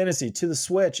Final Fantasy to the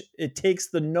Switch. It takes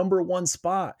the number 1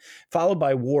 spot, followed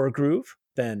by Wargroove,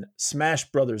 then Smash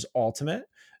Brothers Ultimate,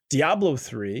 Diablo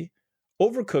 3,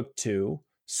 Overcooked 2,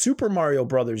 Super Mario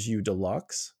Bros. U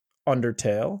Deluxe,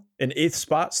 Undertale, in 8th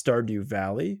spot, Stardew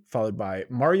Valley, followed by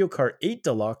Mario Kart 8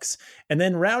 Deluxe, and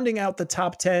then rounding out the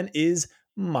top 10 is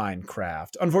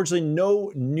Minecraft. Unfortunately,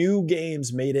 no new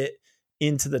games made it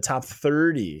into the top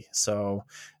 30. So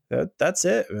that's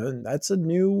it. That's a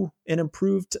new and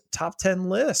improved top 10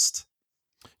 list.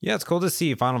 Yeah, it's cool to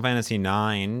see Final Fantasy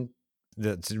 9,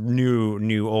 that's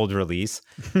new old release,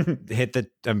 hit the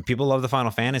people love the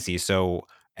Final Fantasy. So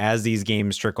as these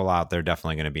games trickle out, they're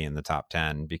definitely going to be in the top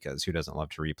 10, because who doesn't love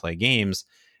to replay games?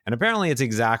 And apparently it's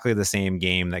exactly the same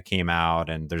game that came out,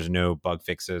 and there's no bug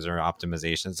fixes or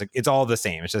optimizations. It's all the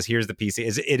same. It's just, here's the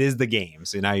PC. It is the game.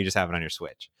 So now you just have it on your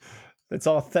Switch. It's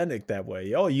authentic that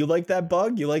way. Oh, you like that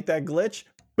bug? You like that glitch?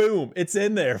 Boom, it's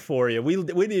in there for you. We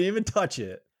didn't even touch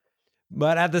it.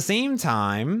 But at the same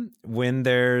time, when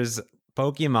there's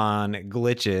Pokemon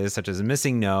glitches such as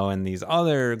Missing No and these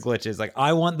other glitches. Like,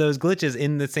 I want those glitches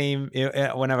in the same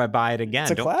whenever I buy it again.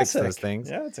 It's a Don't fix those classic. things.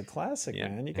 Yeah, it's a classic, Yeah,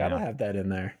 man. You got to yeah, have that in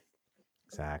there.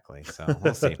 exactly. So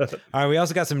we'll see. All right, we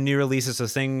also got some new releases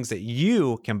of things that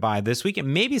you can buy this week,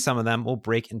 and maybe some of them will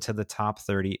break into the top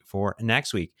 30 for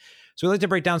next week. So we like to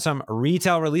break down some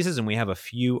retail releases, and we have a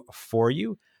few for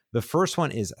you. The first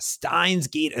one is Steins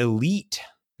Gate Elite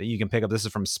that you can pick up. This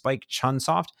is from Spike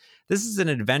Chunsoft. This is an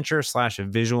adventure /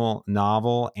 visual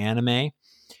novel anime.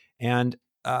 And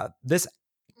this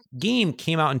game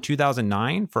came out in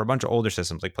 2009 for a bunch of older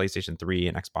systems like PlayStation 3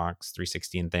 and Xbox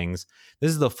 360 and things.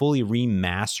 This is the fully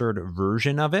remastered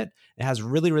version of it. It has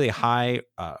really, really high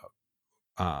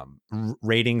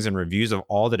ratings and reviews of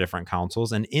all the different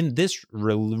consoles. And in this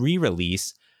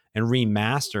re-release and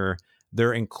remaster,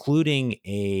 they're including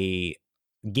a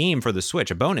game for the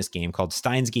Switch, a bonus game called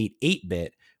Steins Gate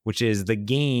 8-Bit, which is the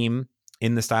game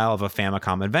in the style of a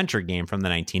Famicom adventure game from the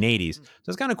 1980s. So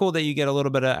it's kind of cool that you get a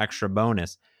little bit of extra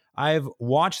bonus. I've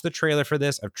watched the trailer for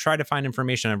this. I've tried to find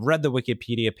information. I've read the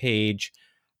Wikipedia page.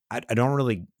 I don't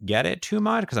really get it too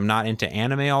much because I'm not into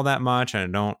anime all that much. And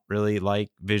I don't really like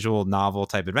visual novel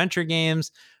type adventure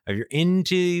games. If you're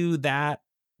into that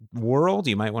world,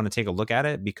 you might want to take a look at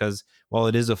it because while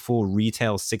it is a full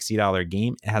retail $60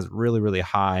 game, it has really, really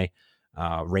high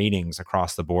ratings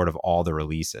across the board of all the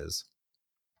releases.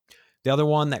 The other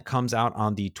one that comes out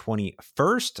on the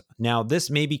 21st. Now, this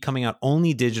may be coming out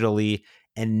only digitally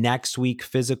and next week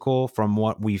physical from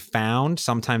what we found.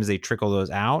 Sometimes they trickle those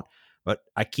out, but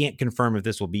I can't confirm if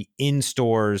this will be in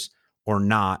stores or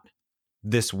not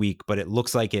this week, but it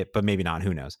looks like it, but maybe not.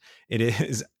 Who knows? It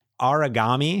is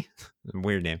Aragami,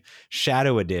 weird name,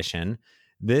 Shadow Edition.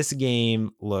 This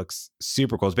game looks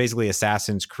super cool. It's basically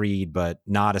Assassin's Creed, but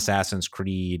not Assassin's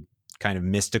Creed, kind of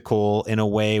mystical in a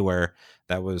way where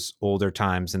that was older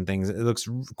times and things. It looks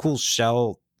cool,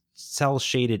 cell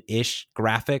shaded ish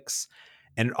graphics,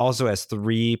 and it also has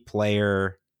 3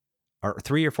 or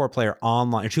 4 player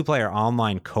online, or 2 player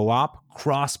online co-op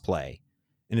crossplay,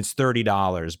 and it's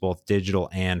 $30, both digital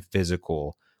and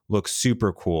physical. Looks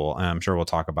super cool, and I'm sure we'll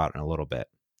talk about it in a little bit.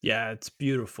 Yeah, it's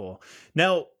beautiful.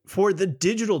 Now, for the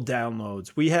digital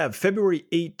downloads, we have February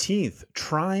 18th,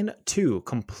 Trine 2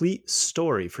 Complete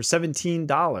Story for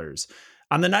 $17.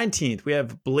 On the 19th, we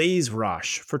have Blaze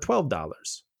Rush for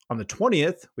 $12. On the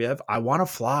 20th, we have I Wanna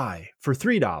Fly for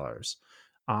 $3.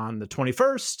 On the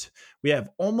 21st, we have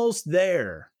Almost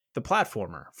There, the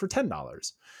platformer, for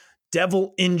 $10.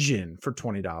 Devil Engine for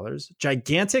 $20,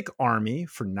 Gigantic Army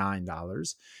for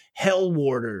 $9, Hell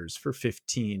Warders for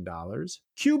 $15,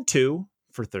 Cube 2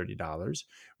 for $30,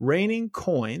 Raining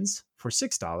Coins for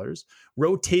 $6,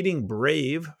 Rotating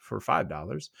Brave for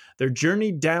 $5, Their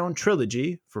Journey Down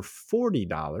Trilogy for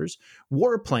 $40,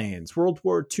 Warplanes World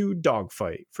War II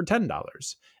Dogfight for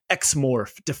 $10,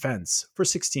 Exmorph Defense for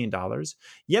 $16,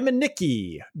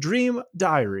 Yemeniki Dream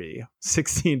Diary,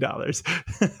 $16.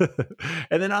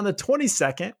 And then on the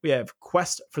 22nd, we have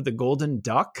Quest for the Golden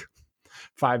Duck,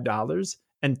 $5,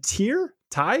 and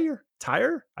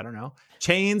Tire, I don't know,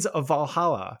 Chains of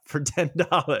Valhalla for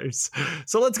 $10.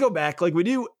 So let's go back like we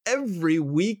do every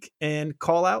week and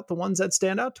call out the ones that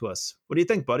stand out to us. What do you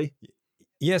think, buddy?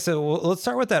 Yeah, so let's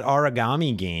start with that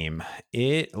Aragami game.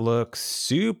 It looks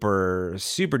super,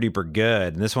 super duper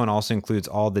good. And this one also includes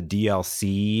all the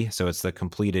DLC, so it's the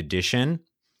complete edition.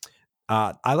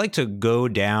 I like to go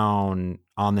down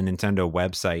on the Nintendo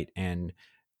website, and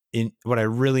what I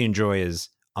really enjoy is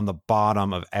on the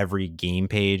bottom of every game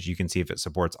page, you can see if it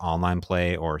supports online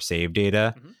play or save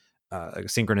data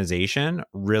synchronization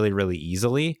really, really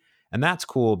easily. And that's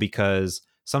cool because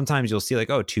sometimes you'll see like,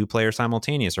 2-player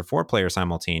simultaneous or 4-player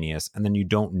simultaneous, and then you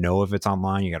don't know if it's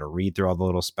online. You got to read through all the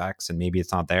little specs and maybe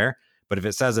it's not there. But if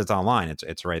it says it's online,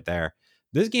 it's right there.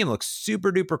 This game looks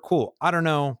super duper cool. I don't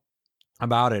know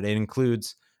about it. It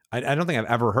includes, I don't think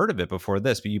I've ever heard of it before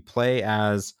this, but you play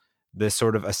as this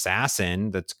sort of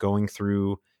assassin that's going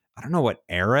through, I don't know what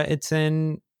era it's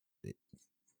in.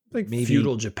 Like maybe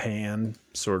feudal Japan,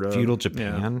 sort of. Feudal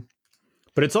Japan. Yeah.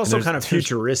 But it's also kind of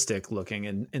futuristic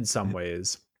looking in some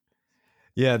ways.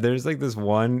 Yeah, there's like this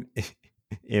one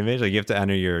image, like you have to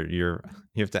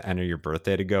enter your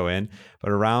birthday to go in,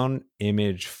 but around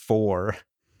image 4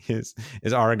 is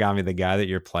Aragami, the guy that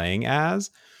you're playing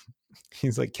as.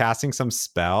 He's like casting some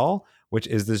spell, which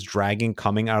is this dragon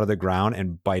coming out of the ground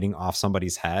and biting off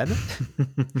somebody's head.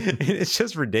 It's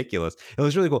just ridiculous. It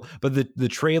looks really cool. But the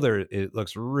trailer, it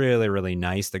looks really, really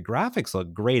nice. The graphics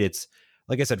look great. It's,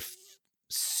 like I said,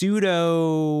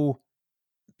 pseudo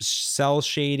cell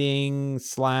shading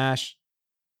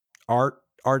 /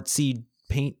 artsy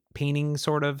painting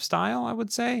sort of style, I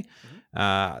would say.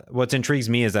 Mm-hmm. What intrigues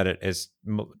me is that it is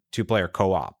 2-player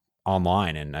co-op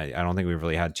online, and I don't think we've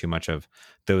really had too much of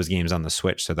those games on the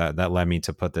Switch, so that led me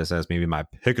to put this as maybe my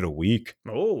pick of the week.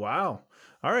 Oh, wow.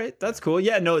 All right, that's cool.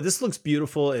 Yeah, no, this looks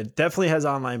beautiful. It definitely has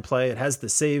online play. It has the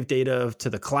save data to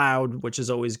the cloud, which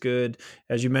is always good.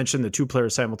 As you mentioned, the 2-player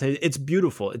simultaneous. It's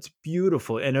beautiful. It's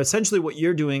beautiful. And essentially what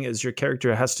you're doing is your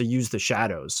character has to use the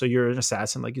shadows. So you're an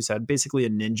assassin, like you said, basically a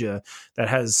ninja that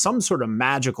has some sort of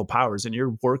magical powers, and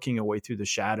you're working your way through the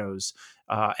shadows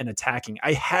and attacking.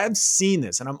 I have seen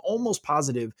this, and I'm almost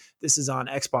positive this is on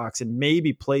Xbox and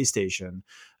maybe PlayStation.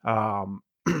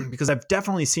 Because I've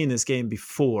definitely seen this game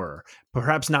before.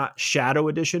 Perhaps not Shadow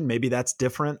Edition. Maybe that's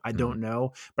different. I don't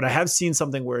know. But I have seen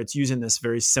something where it's using this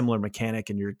very similar mechanic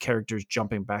and your character's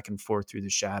jumping back and forth through the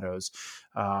shadows.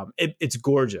 It's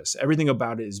gorgeous. Everything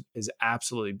about it is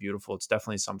absolutely beautiful. It's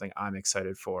definitely something I'm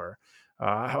excited for.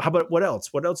 How about what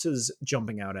else? What else is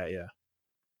jumping out at you?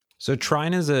 So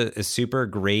Trine is a super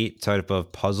great type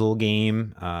of puzzle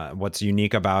game. What's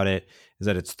unique about it is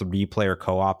that it's 3-player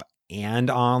co-op and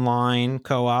online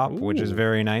co-op, which is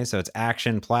very nice. So it's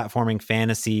action, platforming,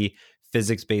 fantasy,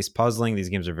 physics-based puzzling. These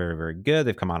games are very, very good.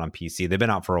 They've come out on PC. They've been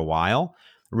out for a while.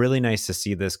 Really nice to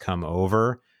see this come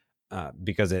over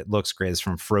because it looks great. It's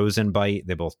from Frozen Byte.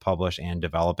 They both publish and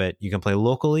develop it. You can play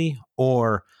locally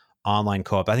or online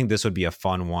co-op. I think this would be a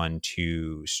fun one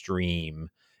to stream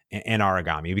in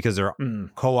Origami because they're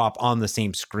co-op on the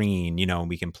same screen,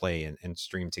 we can play and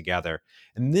stream together.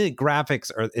 And the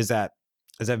graphics is that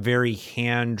very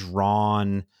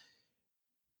hand-drawn,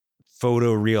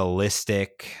 photorealistic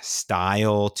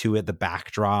style to it, the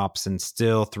backdrops, and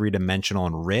still 3-dimensional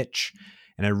and rich.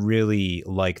 And I really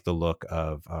like the look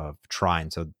of Trine.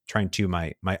 So Trine 2,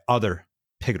 my other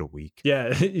pick of the week.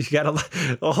 Yeah, you got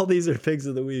all these are picks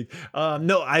of the week.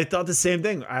 No, I thought the same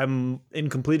thing. I'm in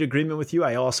complete agreement with you.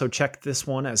 I also checked this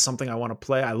one as something I want to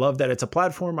play. I love that it's a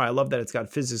platformer. I love that it's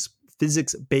got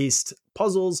physics-based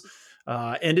puzzles.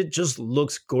 And it just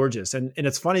looks gorgeous. And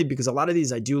it's funny because a lot of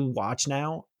these I do watch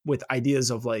now with ideas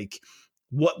of like,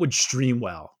 what would stream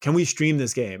well? Can we stream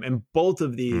this game? And both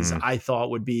of these I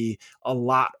thought would be a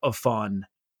lot of fun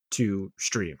to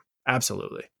stream.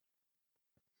 Absolutely.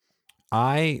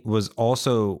 I was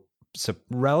also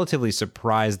relatively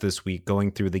surprised this week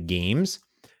going through the games,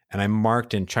 and I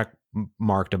marked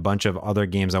a bunch of other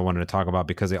games I wanted to talk about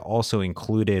because they also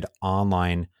included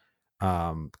online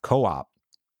co-op.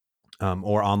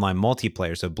 Or online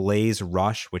multiplayer. So Blaze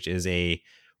Rush, which is a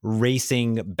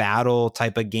racing battle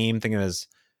type of game. Think of it as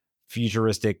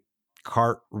futuristic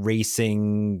kart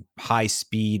racing, high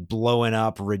speed, blowing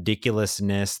up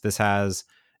ridiculousness. This has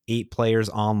 8 players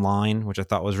online, which I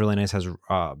thought was really nice. Has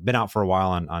been out for a while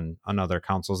on other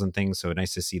consoles and things. So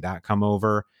nice to see that come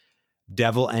over.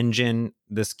 Devil Engine,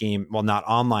 this game, well, not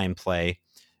online play.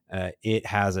 It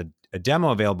has a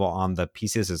demo available on the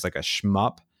PCs. It's like a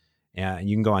shmup. And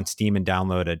you can go on Steam and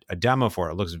download a demo for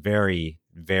it. It looks very,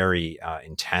 very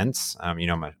intense. I'm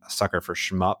a sucker for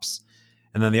shmups.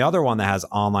 And then the other one that has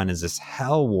online is this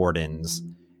Hell Wardens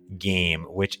game,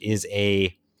 which is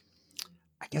I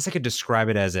guess I could describe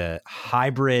it as a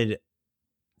hybrid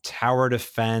tower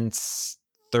defense,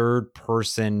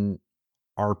 third-person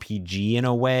RPG in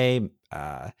a way.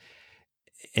 And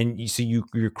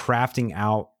you're crafting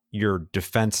out your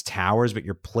defense towers, but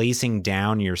you're placing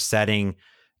down, you're setting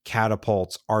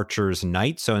catapults, archers,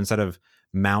 knights. So instead of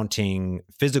mounting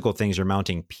physical things, you're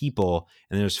mounting people.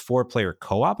 And there's 4-player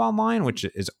co-op online, which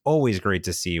is always great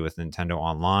to see with Nintendo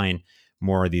Online,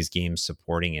 more of these games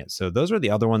supporting it. So those are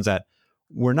the other ones that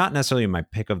were not necessarily my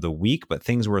pick of the week, but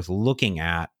things worth looking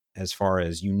at as far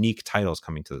as unique titles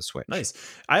coming to the Switch. Nice.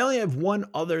 I only have one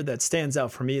other that stands out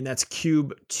for me, and that's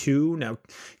Cube 2. Now,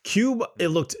 Cube, it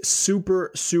looked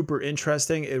super, super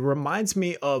interesting. It reminds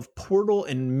me of Portal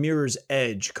and Mirror's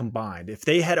Edge combined. If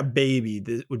they had a baby,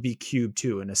 this would be Cube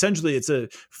 2. And essentially, it's a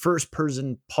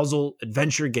first-person puzzle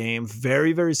adventure game,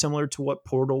 very, very similar to what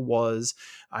Portal was.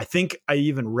 I think I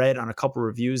even read on a couple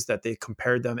reviews that they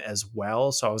compared them as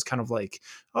well. So I was kind of like,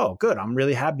 oh, good. I'm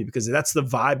really happy because that's the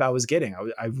vibe I was getting.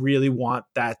 I really want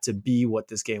that to be what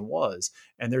this game was.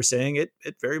 And they're saying it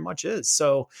very much is.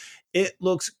 So it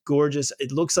looks gorgeous.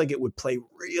 It looks like it would play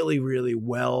really, really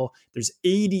well. There's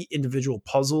 80 individual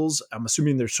puzzles. I'm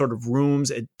assuming there's sort of rooms.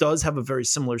 It does have a very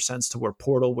similar sense to where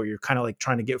Portal, where you're kind of like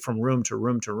trying to get from room to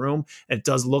room to room. It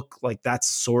does look like that's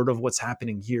sort of what's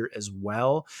happening here as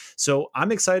well. So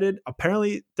I'm excited.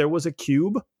 Apparently there was a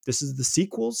Cube. This is the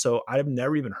sequel. So I've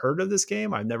never even heard of this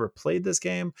game. I've never played this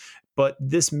game, but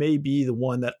this may be the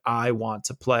one that I want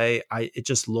to play. It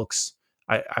just looks,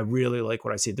 I really like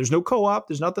what I see. There's no co-op,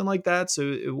 there's nothing like that, so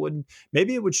it wouldn't,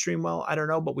 maybe it would stream well, I don't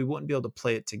know, but we wouldn't be able to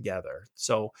play it together.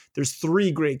 So there's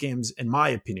 3 great games in my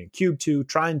opinion: Cube 2,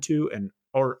 Trine 2, and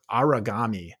or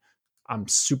Aragami. I'm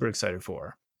super excited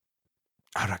for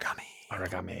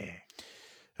Aragami.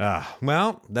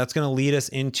 Well, that's going to lead us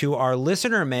into our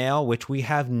listener mail, which we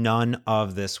have none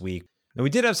of this week. And we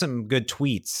did have some good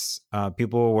tweets.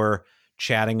 People were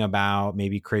chatting about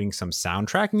maybe creating some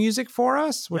soundtrack music for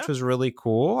us, which was really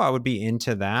cool. I would be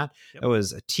into that. It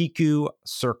was Tiku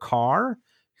Surkar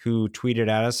who tweeted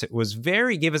at us. It was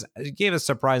gave us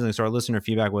surprisingly. So our listener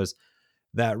feedback was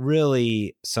that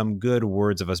really some good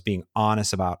words of us being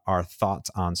honest about our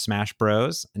thoughts on Smash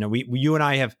Bros. And you and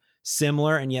I have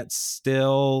similar and yet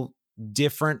still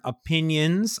different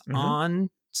opinions on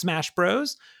Smash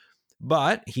Bros.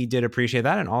 But he did appreciate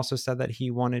that and also said that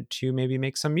he wanted to maybe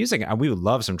make some music. We would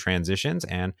love some transitions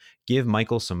and give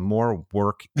Michael some more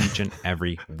work each and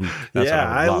every week. That's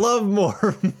I love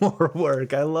more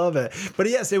work. I love it. But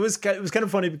yes, it was kind of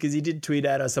funny because he did tweet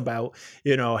at us about,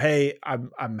 hey,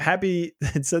 I'm happy.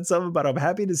 It said something about, I'm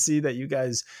happy to see that you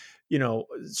guys,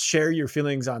 share your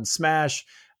feelings on Smash.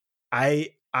 I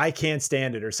can't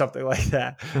stand it, or something like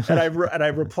that. And I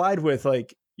replied with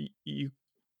like,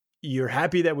 you're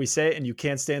happy that we say it and you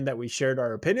can't stand that we shared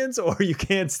our opinions, or you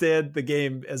can't stand the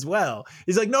game as well.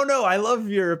 He's like, no, I love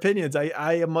your opinions.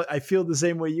 I feel the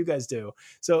same way you guys do.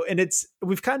 So, and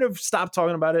we've kind of stopped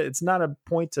talking about it. It's not a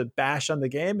point to bash on the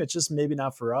game. It's just maybe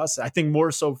not for us. I think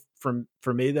more so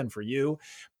for me than for you,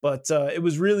 but it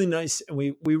was really nice. And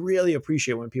we really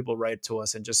appreciate when people write to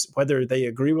us, and just whether they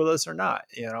agree with us or not,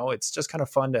 it's just kind of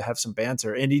fun to have some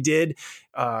banter. And he did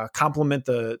compliment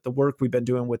the work we've been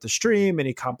doing with the stream, and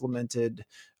he complimented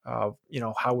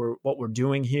what we're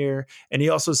doing here. And he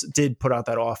also did put out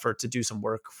that offer to do some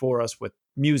work for us with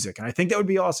music. And I think that would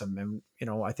be awesome. And,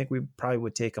 I think we probably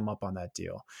would take him up on that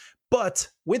deal. But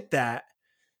with that,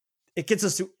 it gets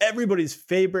us to everybody's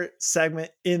favorite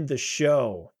segment in the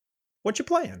show. What you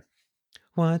playing?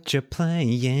 What you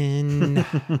playing?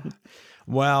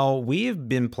 Well, we've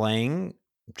been playing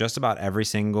just about every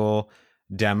single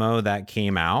demo that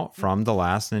came out from the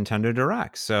last Nintendo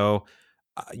Direct. So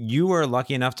you were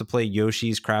lucky enough to play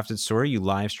Yoshi's Crafted Story. You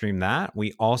live streamed that.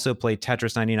 We also played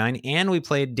Tetris 99, and we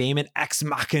played Daemon X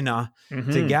Machina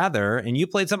together. And you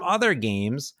played some other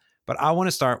games, but I want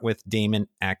to start with Daemon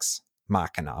X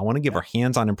Machina. I want to give a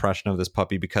hands-on impression of this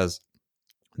puppy, because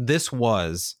this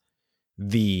was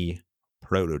the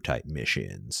prototype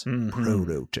missions.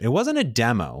 It wasn't a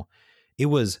demo. It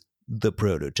was the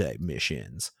prototype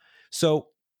missions. So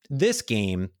this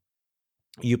game,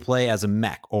 you play as a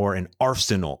mech, or an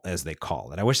arsenal, as they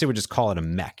call it. I wish they would just call it a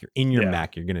mech. You're in your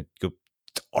mech. You're going to go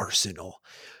to arsenal.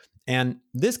 And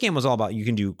this game was all about, you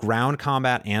can do ground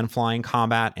combat and flying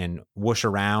combat and whoosh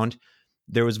around.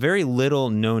 There was very little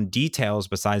known details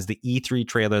besides the E3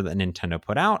 trailer that Nintendo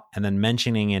put out, and then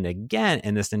mentioning it again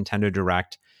in this Nintendo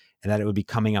Direct, and that it would be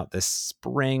coming out this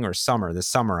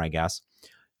summer, I guess.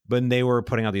 But they were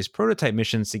putting out these prototype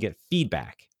missions to get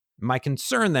feedback. My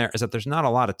concern there is that there's not a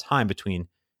lot of time between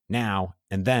now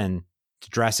and then to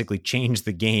drastically change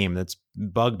the game. That's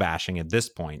bug bashing at this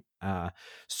point.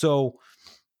 So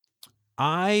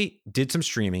I did some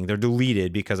streaming. They're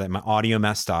deleted because my audio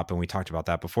messed up, and we talked about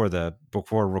that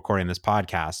before recording this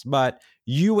podcast. But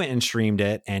you went and streamed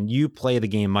it, and you play the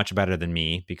game much better than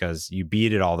me because you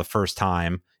beat it all the first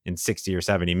time in 60 or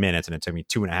 70 minutes, and it took me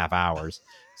 2.5 hours.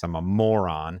 So I'm a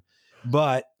moron.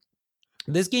 But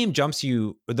this game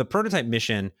the prototype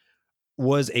mission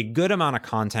was a good amount of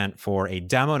content for a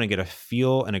demo to get a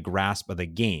feel and a grasp of the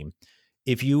game.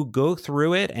 If you go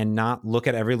through it and not look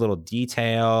at every little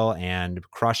detail and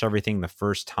crush everything the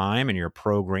first time, and you're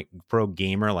a pro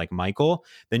gamer like Michael,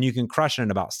 then you can crush it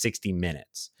in about 60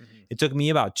 minutes. It took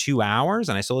me about 2 hours,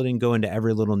 and I still didn't go into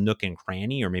every little nook and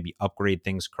cranny or maybe upgrade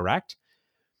things correct.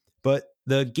 But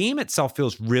the game itself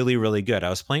feels really, really good. I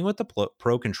was playing with the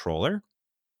Pro controller,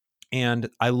 and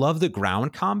I love the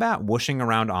ground combat, whooshing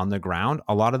around on the ground.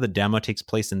 A lot of the demo takes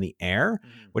place in the air,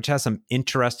 which has some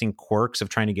interesting quirks of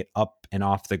trying to get up and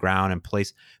off the ground and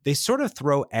place. They sort of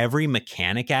throw every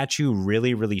mechanic at you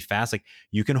really, really fast. Like,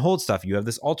 you can hold stuff. You have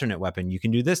this alternate weapon. You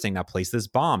can do this thing. Now place this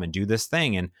bomb and do this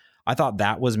thing. And I thought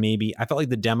I felt like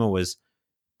the demo was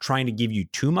trying to give you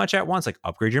too much at once, like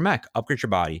upgrade your mech, upgrade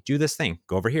your body, do this thing,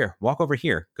 go over here, walk over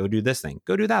here, go do this thing,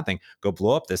 go do that thing, go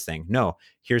blow up this thing. No,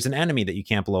 here's an enemy that you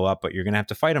can't blow up, but you're going to have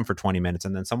to fight them for 20 minutes,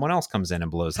 and then someone else comes in and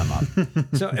blows them up.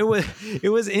 So it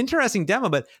was interesting demo,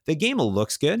 but the game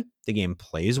looks good. The game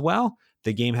plays well.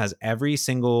 The game has every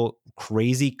single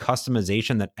crazy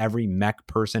customization that every mech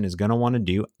person is going to want to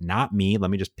do. Not me.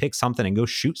 Let me just pick something and go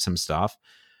shoot some stuff.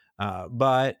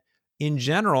 But in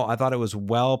general, I thought it was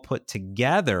well put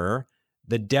together.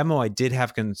 The demo I did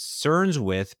have concerns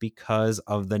with because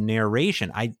of the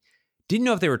narration. I didn't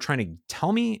know if they were trying to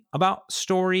tell me about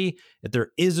story, if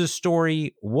there is a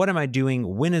story, what am I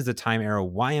doing? When is the time arrow?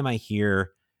 Why am I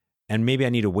here? And maybe I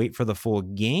need to wait for the full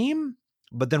game.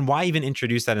 But then why even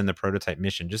introduce that in the prototype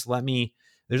mission? Just let me,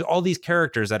 there's all these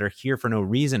characters that are here for no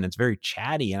reason. It's very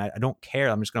chatty and I don't care.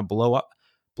 I'm just going to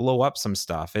blow up some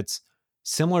stuff. It's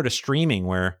similar to streaming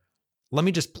where let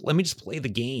me just play the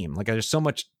game. Like there's so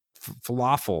much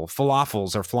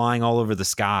falafels are flying all over the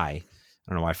sky.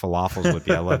 I don't know why falafels would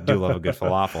be. I do love a good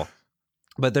falafel,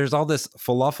 but there's all this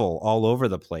falafel all over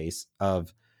the place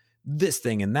of this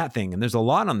thing and that thing. And there's a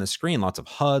lot on the screen, lots of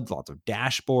HUDs, lots of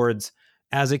dashboards,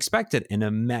 as expected in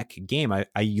a mech game. I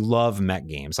love mech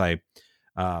games. I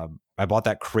bought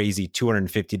that crazy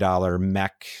 $250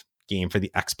 mech game for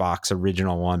the Xbox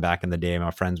original one back in the day.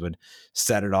 My friends would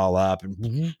set it all up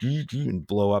and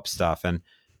blow up stuff. And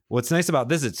what's nice about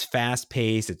this, it's fast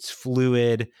paced, it's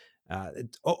fluid.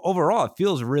 Overall, it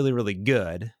feels really, really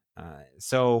good.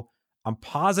 So I'm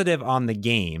positive on the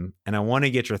game, and I want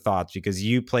to get your thoughts because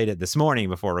you played it this morning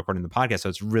before recording the podcast, so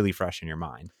it's really fresh in your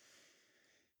mind.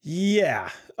 Yeah.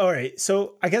 All right.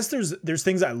 So I guess there's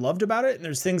things I loved about it, and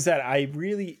there's things that I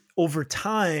really over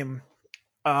time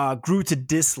grew to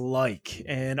dislike,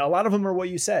 and a lot of them are what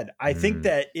you said. I think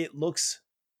that it looks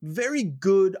very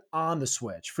good on the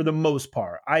Switch for the most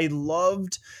part. I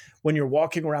loved when you're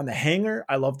walking around the hangar.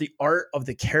 I love the art of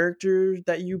the character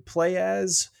that you play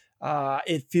as.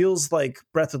 It feels like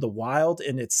Breath of the Wild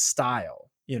in its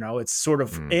style. You know, it's sort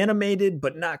of animated,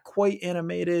 but not quite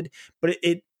animated, but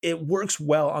it works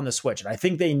well on the Switch. And I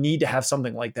think they need to have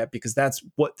something like that because that's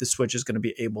what the Switch is going to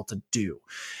be able to do.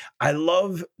 I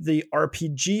love the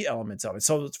RPG elements of it.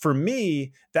 So for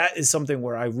me, that is something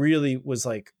where I really was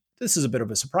like, this is a bit of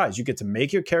a surprise. You get to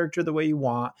make your character the way you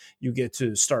want. You get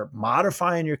to start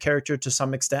modifying your character to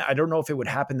some extent. I don't know if it would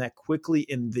happen that quickly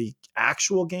in the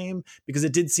actual game because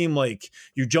it did seem like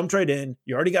you jumped right in.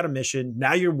 You already got a mission.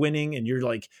 Now you're winning and you're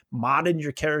like modding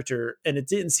your character. And it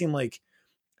didn't seem like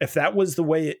if that was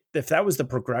the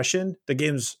progression, the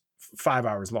game's 5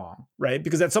 hours long, right?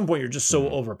 Because at some point you're just so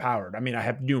overpowered. I mean, I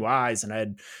have new eyes and I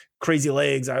had crazy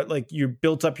legs. You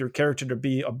built up your character to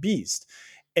be a beast.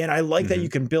 And I like that you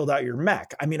can build out your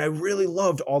mech. I mean, I really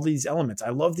loved all these elements.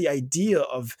 I love the idea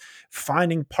of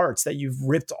finding parts that you've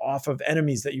ripped off of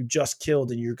enemies that you just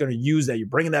killed, and you're going to use that. You're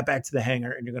bringing that back to the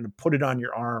hangar, and you're going to put it on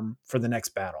your arm for the next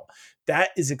battle.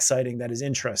 That is exciting. That is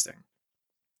interesting.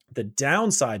 The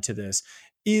downside to this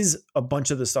is a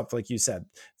bunch of the stuff, like you said,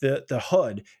 the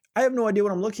HUD. I have no idea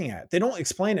what I'm looking at. They don't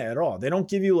explain it at all. They don't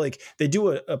give you they do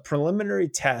a preliminary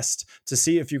test to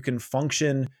see if you can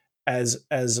function as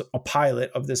a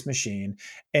pilot of this machine,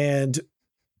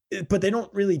 but they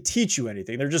don't really teach you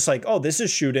anything. They're just like, oh, this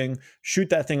is shooting, shoot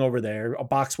that thing over there. A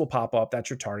box will pop up. That's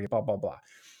your target, blah, blah, blah.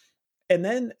 And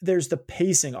then there's the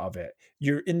pacing of it.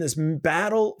 You're in this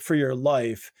battle for your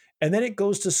life. And then it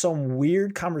goes to some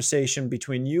weird conversation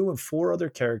between you and 4 other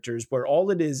characters where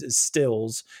all it is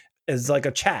stills, is like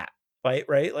a chat,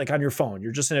 right? Like on your phone,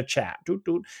 you're just in a chat,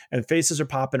 and faces are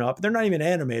popping up. They're not even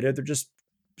animated. They're just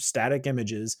static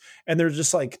images. And they're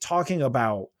just like talking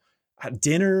about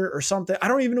dinner or something. I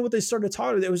don't even know what they started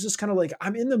talking. It was just kind of like,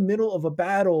 I'm in the middle of a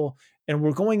battle and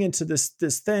we're going into this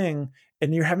thing,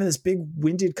 and you're having this big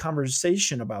winded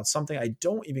conversation about something I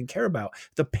don't even care about.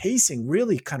 The pacing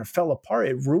really kind of fell apart.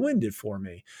 It ruined it for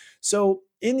me. So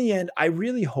in the end, I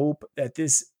really hope that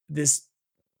this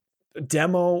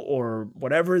demo or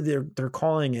whatever they're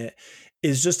calling it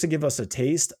is just to give us a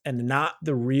taste and not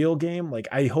the real game. Like,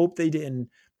 I hope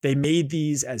they made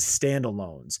these as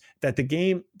standalones, that the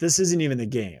game, this isn't even the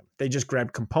game. They just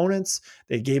grabbed components,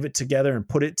 they gave it together and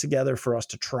put it together for us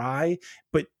to try.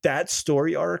 But that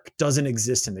story arc doesn't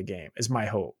exist in the game, is my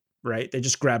hope, right? They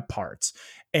just grabbed parts.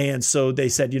 And so they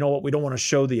said, you know what? We don't want to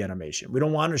show the animation. We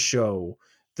don't want to show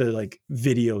the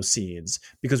video scenes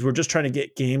because we're just trying to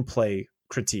get gameplay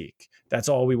critique. That's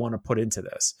all we want to put into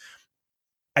this.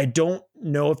 I don't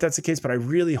know if that's the case, but I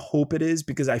really hope it is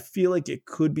because I feel like it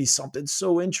could be something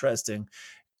so interesting.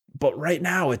 But right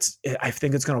now, I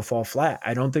think it's going to fall flat.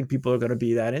 I don't think people are going to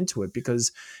be that into it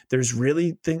because there's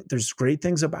great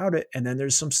things about it, and then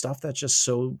there's some stuff that's just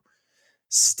so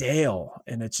stale,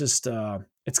 and it's just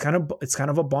it's kind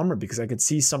of a bummer because I could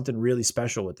see something really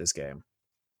special with this game.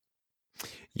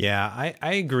 Yeah,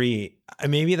 I agree.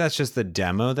 Maybe that's just the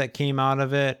demo that came out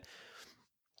of it.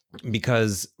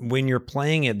 because when you're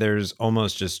playing it, there's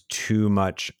almost just too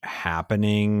much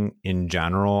happening in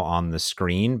general on the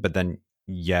screen, but then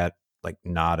yet like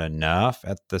not enough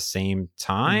at the same Hmm.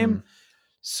 time.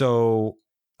 So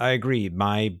I agree.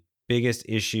 My biggest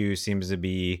issue seems to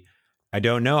be I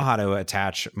don't know how to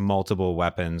attach multiple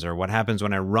weapons, or what happens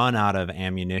when I run out of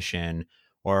ammunition,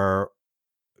 or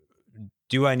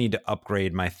do I need to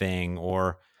upgrade my thing,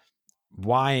 or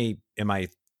why am I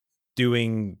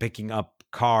picking up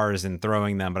cars and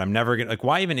throwing them, but I'm never gonna like,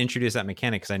 why even introduce that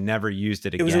mechanic? Because I never used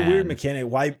it It was a weird again. mechanic.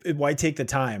 Why take the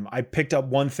time? I picked up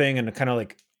one thing and kind of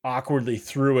like awkwardly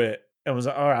threw it and was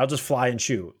like, all right, I'll just fly and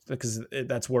shoot because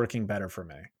that's working better for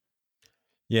me.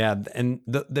 Yeah, and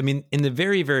I mean, in the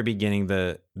very, very beginning,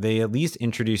 they at least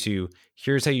introduce you.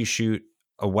 Here's how you shoot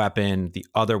a weapon, the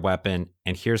other weapon,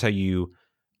 and here's how you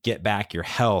get back your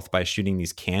health by shooting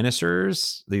these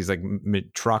canisters, these like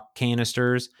truck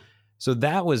canisters. So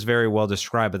that was very well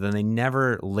described. But then they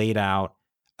never laid out.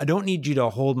 I don't need you to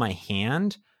hold my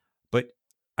hand, but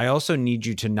I also need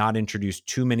you to not introduce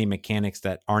too many mechanics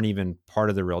that aren't even part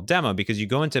of the real demo, because you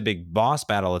go into a big boss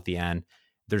battle at the end,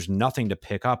 there's nothing to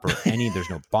pick up, or there's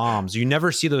no bombs. You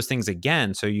never see those things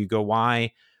again. So you go,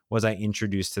 why was I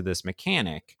introduced to this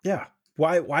mechanic? Yeah.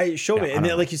 Why show Yeah, it? I And don't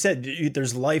then, know. like you said,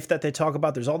 there's life that they talk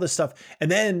about. There's all this stuff. And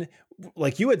then,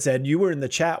 like you had said, you were in the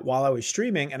chat while I was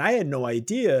streaming, and I had no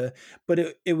idea. But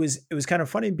it was kind of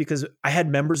funny because I had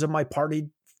members of my party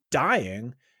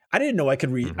dying. I didn't know I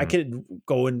Mhm. could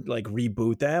go and like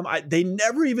reboot them. They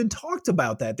never even talked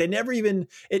about that. It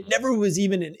never was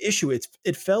even an issue.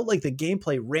 It felt like the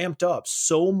gameplay ramped up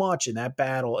so much in that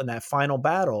battle, in that final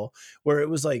battle, where it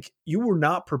was like you were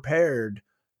not prepared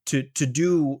to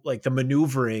do like the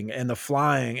maneuvering and the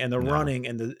flying and the No. running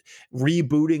and the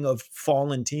rebooting of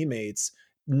fallen teammates.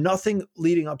 Nothing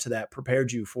leading up to that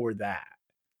prepared you for that.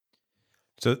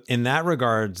 So in that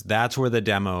regards, that's where the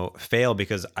demo failed,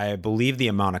 because I believe the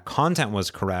amount of content was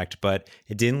correct, but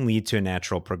it didn't lead to a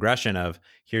natural progression of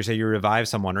here's how you revive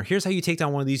someone, or here's how you take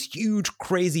down one of these huge,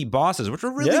 crazy bosses, which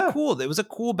were really Yeah. cool. It was a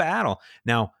cool battle.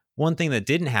 Now, one thing that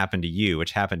didn't happen to you,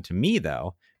 which happened to me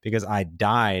though, because I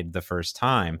died the first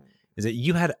time, is that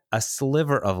you had a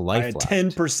sliver of I life had left.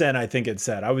 10%, I think it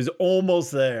said. I was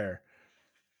almost there.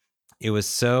 It was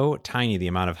so tiny, the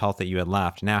amount of health that you had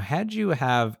left. Now, had you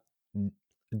have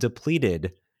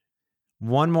depleted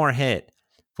one more hit,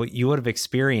 what you would have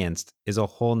experienced is a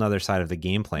whole nother side of the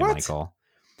gameplay, What? Michael.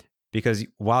 Because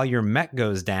while your mech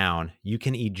goes down, you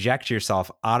can eject yourself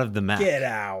out of the Get mech.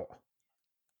 out.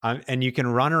 And you can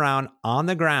run around on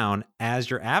the ground as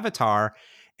your avatar,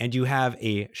 and you have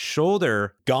a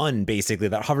shoulder gun basically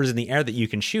that hovers in the air that you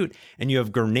can shoot, and you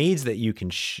have grenades that you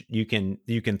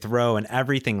can throw and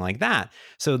everything like that.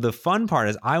 So the fun part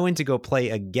is I went to go play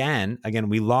again.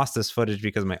 We lost this footage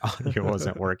because my audio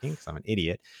wasn't working because I'm an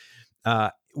idiot.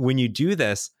 When you do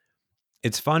this,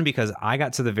 it's fun because I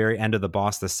got to the very end of the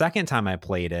boss the second time I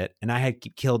played it, and I had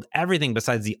killed everything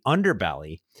besides the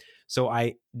underbelly. So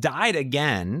I died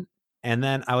again, and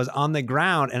then I was on the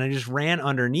ground, and I just ran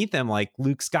underneath him like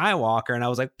Luke Skywalker, and I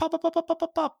was like pop, pop, pop, pop, pop,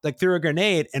 pop, pop, like threw a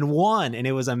grenade and won, and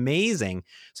it was amazing.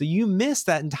 So you missed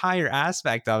that entire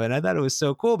aspect of it. And I thought it was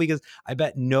so cool because I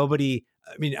bet nobody.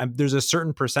 I mean, there's a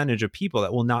certain percentage of people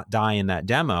that will not die in that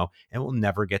demo and will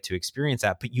never get to experience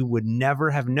that, but you would never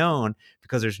have known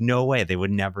because there's no way they would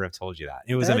never have told you that.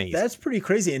 It was amazing. That's pretty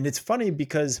crazy. And it's funny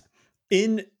because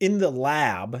in the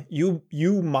lab, you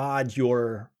mod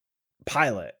your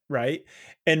pilot, right?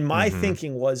 And my Mm-hmm.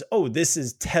 thinking was, oh, this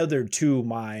is tethered to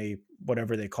my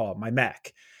whatever they call it, my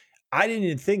mech. I didn't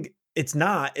even think it's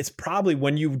not. It's probably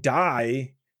when you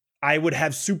die, I would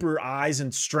have super eyes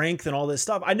and strength and all this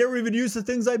stuff. I never even used the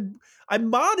things I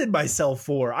modded myself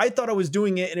for. I thought I was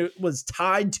doing it and it was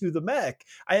tied to the mech.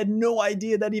 I had no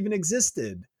idea that even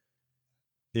existed.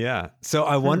 Yeah. So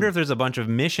I wonder Hmm. if there's a bunch of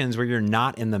missions where you're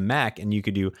not in the mech and you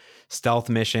could do stealth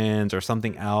missions or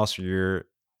something else, or you're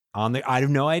on the. I have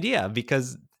no idea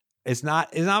because it's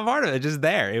not part of it. It's just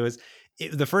there.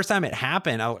 The first time it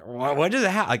happened. I was like, what does it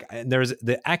have? Like there's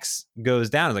the X goes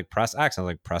down. I was like press X. I was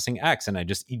like pressing X, and I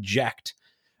just eject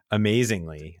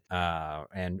amazingly.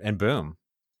 And boom.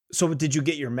 So did you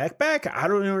get your mech back? I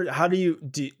don't know. How do you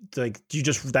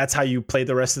just that's how you play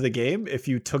the rest of the game? If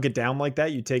you took it down like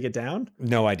that, you take it down?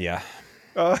 No idea.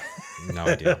 Uh, No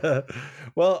idea.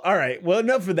 well, all right. Well,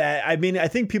 enough of that. I mean, I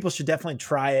think people should definitely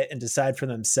try it and decide for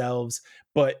themselves.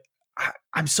 But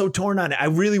I'm so torn on it. I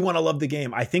really want to love the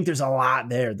game. I think there's a lot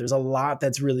there. There's a lot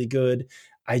that's really good.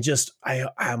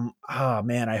 I'm oh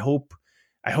man,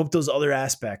 I hope those other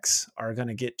aspects are going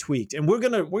to get tweaked, and we're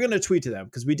gonna tweet to them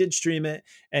because we did stream it,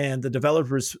 and the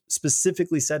developers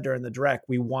specifically said during the direct,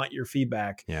 we want your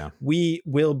feedback. Yeah, We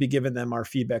will be giving them our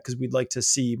feedback because we'd like to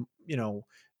see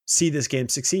this game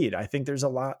succeed. I think there's a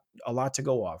lot to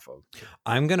go off of.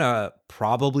 I'm gonna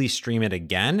probably stream it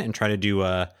again and try to do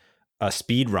a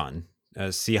speed run,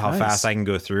 see how fast I can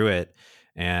go through it,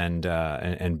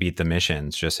 and beat the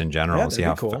missions just in general. See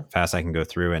how fast I can go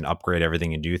through and upgrade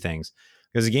everything and do things.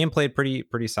 Because the game played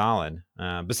pretty solid.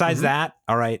 Besides that,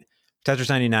 all right, Tetris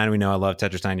 99, we know I love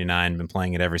Tetris 99. Been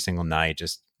playing it every single night,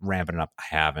 just ramping it up. I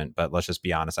haven't, but let's just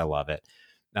be honest, I love it.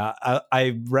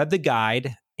 I read the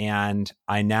guide, and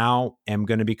I now am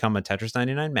going to become a Tetris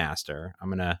 99 master.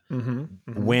 I'm going to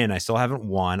win. I still haven't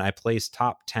won. I placed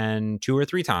top 10 2 or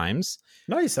 3 times.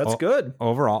 Nice, that's good.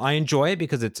 Overall, I enjoy it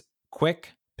because it's quick,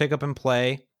 pick up and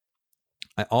play.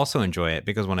 I also enjoy it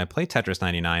because when I play Tetris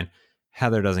 99,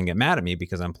 Heather doesn't get mad at me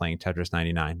because I'm playing Tetris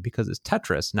 99 because it's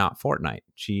Tetris, not Fortnite.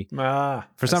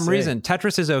 For some reason,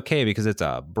 Tetris is okay because it's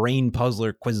a brain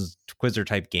puzzler quizzer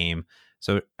type game.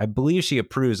 So I believe she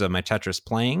approves of my Tetris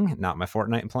playing, not my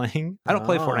Fortnite playing. I don't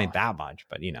play Fortnite that much,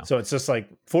 but So it's just like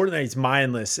Fortnite's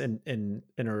mindless in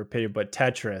her opinion, but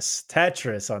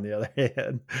Tetris on the other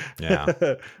hand.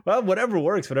 Yeah. Well, whatever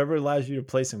works, whatever allows you to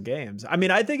play some games. I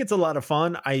mean, I think it's a lot of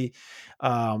fun. I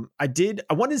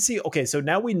wanted to see, okay, so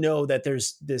now we know that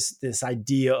there's this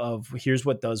idea of here's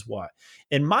what does what.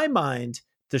 In my mind,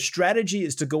 the strategy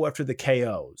is to go after the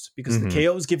KOs because the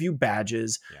KOs give you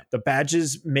badges. Yeah. The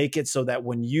badges make it so that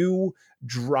when you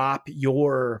drop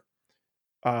your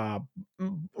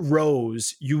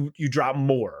rows, you drop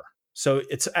more. So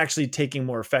it's actually taking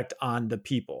more effect on the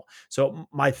people. So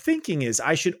my thinking is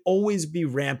I should always be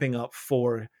ramping up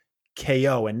for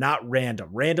KO and not random.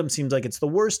 Random seems like it's the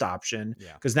worst option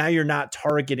because now you're not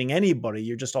targeting anybody.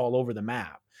 You're just all over the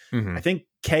map. I think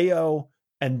KO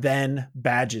and then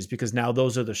badges, because now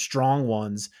those are the strong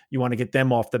ones. You want to get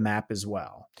them off the map as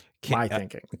well. My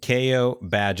thinking. KO,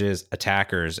 badges,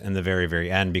 attackers in the very, very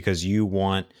end, because you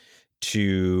want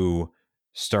to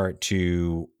start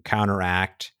to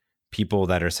counteract people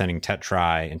that are sending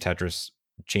Tetris and Tetris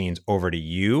chains over to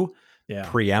you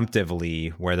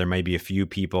preemptively, where there may be a few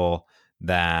people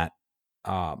that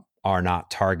are not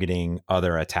targeting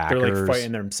other attackers. They're like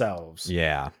fighting themselves.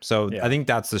 Yeah. So I think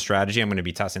that's the strategy. I'm going to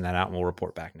be testing that out, and we'll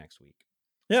report back next week.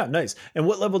 Yeah, nice. And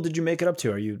what level did you make it up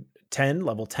to? Are you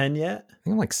level 10 yet? I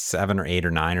think I'm like 7 or 8 or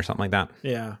 9 or something like that.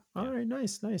 Yeah. All right.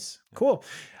 Nice. Cool.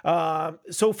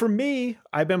 So for me,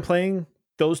 I've been playing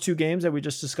those 2 games that we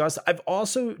just discussed. I've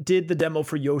also did the demo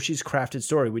for Yoshi's Crafted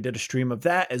Story. We did a stream of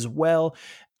that as well.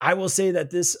 I will say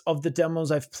that of the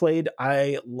demos I've played,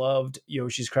 I loved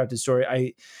Yoshi's Crafted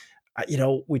Story.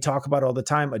 We talk about all the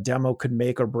time, a demo could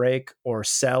make or break or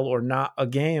sell or not a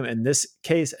game. In this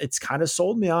case, it's kind of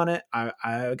sold me on it.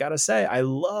 I gotta say, I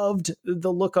loved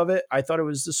the look of it. I thought it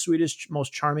was the sweetest,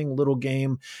 most charming little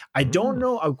game. I don't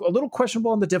know, a little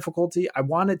questionable on the difficulty. I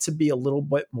want it to be a little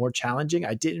bit more challenging.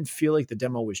 I didn't feel like the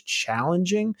demo was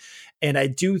challenging. And I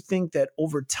do think that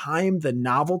over time, the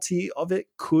novelty of it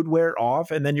could wear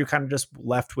off. And then you're kind of just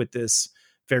left with this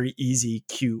very easy,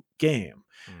 cute game.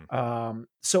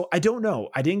 So I don't know.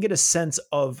 I didn't get a sense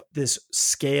of this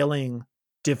scaling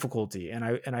difficulty, and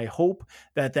I hope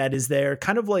that is there.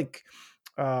 Kind of like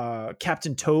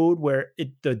Captain Toad, where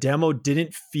the demo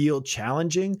didn't feel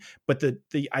challenging, but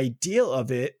the idea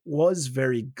of it was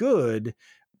very good.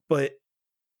 But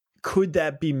could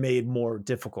that be made more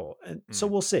difficult? And so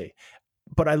we'll see.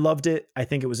 But I loved it. I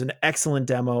think it was an excellent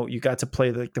demo. You got to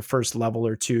play like the first level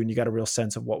or 2, and you got a real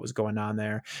sense of what was going on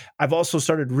there. I've also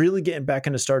started really getting back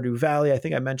into Stardew Valley. I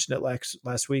think I mentioned it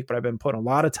last week, but I've been putting a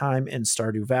lot of time in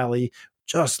Stardew Valley.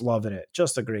 Just loving it.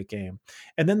 Just a great game.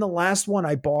 And then the last one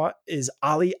I bought is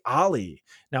OlliOlli.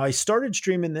 Now, I started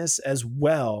streaming this as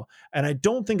well, and I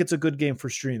don't think it's a good game for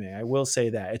streaming. I will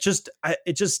say that.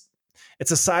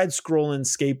 It's a side-scrolling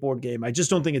skateboard game. I just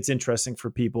don't think it's interesting for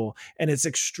people, and it's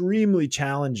extremely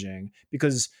challenging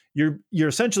because you're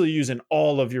essentially using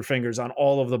all of your fingers on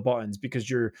all of the buttons because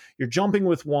you're jumping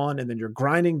with one, and then you're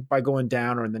grinding by going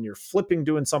down, and then you're flipping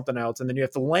doing something else, and then you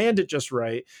have to land it just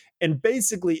right. And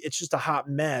basically, it's just a hot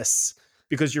mess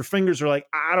because your fingers are like,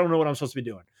 I don't know what I'm supposed to be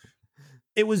doing.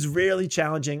 It was really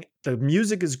challenging. The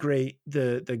music is great.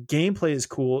 The gameplay is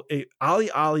cool.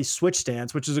 OlliOlli Switch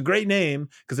Stance, which is a great name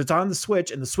because it's on the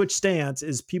Switch, and the Switch Stance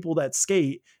is people that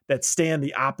skate that stand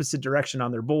the opposite direction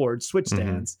on their board. Switch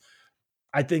Stance.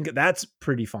 I think that's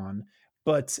pretty fun.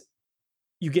 But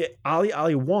you get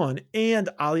OlliOlli 1 and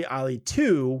OlliOlli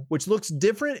 2, which looks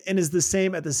different and is the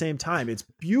same at the same time. It's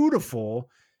beautiful.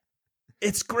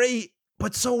 It's great.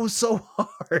 but so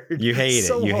hard. You hate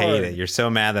so it. You hard. hate it. You're so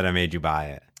mad that I made you buy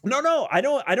it. No, I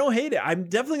don't hate it. I'm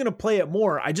definitely going to play it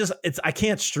more. I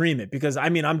can't stream it because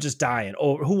I'm just dying.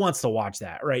 Oh, who wants to watch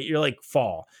that? Right. You're like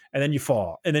fall and then you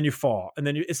fall and then you fall. And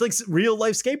then it's like real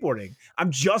life skateboarding. I'm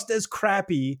just as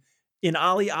crappy in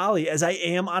Ollie Ollie as I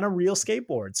am on a real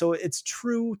skateboard. So it's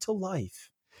true to life.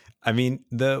 I mean,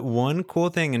 the one cool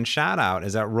thing and shout out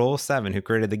is that Roll7, who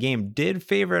created the game, did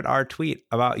favorite our tweet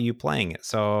about you playing it.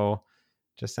 So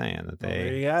just saying that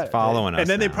they following us. And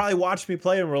then now. They probably watched me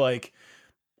play and were like,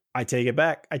 I take it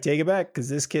back because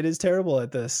this kid is terrible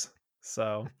at this.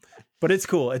 So, but it's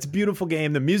cool. It's a beautiful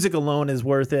game. The music alone is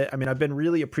worth it. I mean, I've been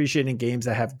really appreciating games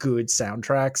that have good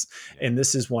soundtracks, and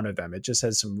this is one of them. It just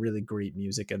has some really great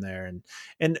music in there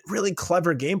and really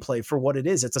clever gameplay for what it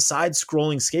is. It's a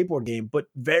side-scrolling skateboard game, but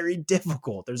very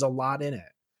difficult. There's a lot in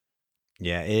it.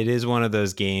 Yeah, it is one of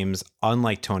those games,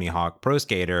 unlike Tony Hawk Pro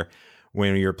Skater,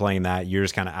 when you're playing that, you're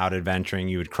just kind of out adventuring,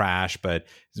 you would crash, but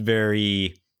it's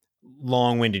very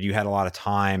long-winded. You had a lot of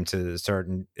time to start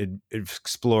and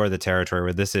explore the territory,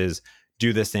 where this is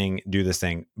do this thing,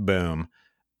 boom.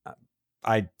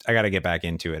 I got to get back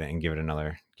into it and give it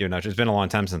another. It's been a long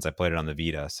time since I played it on the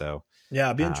Vita, so yeah,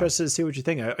 I'd be interested to see what you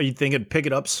think. Are you thinking pick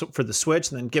it up for the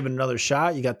Switch and then give it another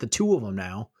shot? You got the two of them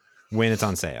now when it's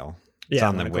on sale. It's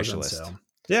on the wish list.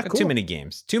 Yeah, cool. Too many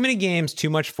games, too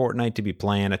much Fortnite to be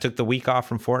playing. I took the week off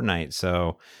from Fortnite,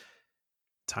 so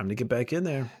time to get back in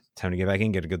there. Time to get back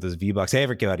in, get those V-Bucks. Hey,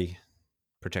 everybody,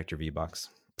 protect your V-Bucks.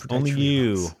 Only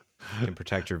you can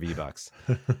protect your V-Bucks.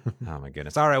 Oh, my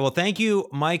goodness. All right. Well, thank you,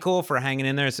 Michael, for hanging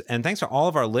in there. And thanks to all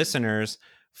of our listeners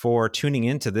for tuning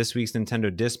in to this week's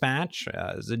Nintendo Dispatch.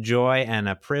 It's a joy and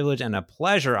a privilege and a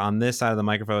pleasure on this side of the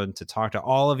microphone to talk to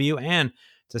all of you and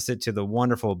to sit to the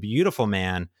wonderful, beautiful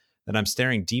man that I'm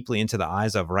staring deeply into the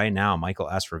eyes of right now, Michael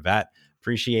S. Rivette.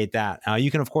 Appreciate that.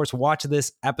 You can, of course, watch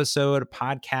this episode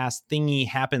podcast thingy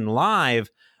happen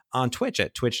live on Twitch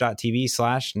at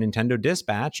twitch.tv/Nintendo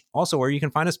Dispatch. Also, where you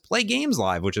can find us play games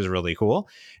live, which is really cool,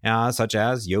 such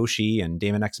as Yoshi and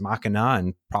Daemon X Machina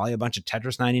and probably a bunch of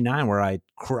Tetris 99, where I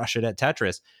crush it at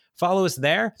Tetris. Follow us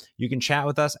there. You can chat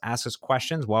with us, ask us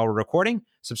questions while we're recording.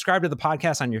 Subscribe to the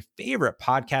podcast on your favorite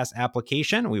podcast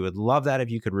application. We would love that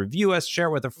if you could review us, share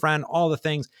it with a friend, all the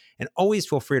things. And always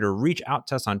feel free to reach out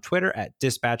to us on Twitter at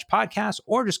Dispatch Podcast,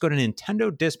 or just go to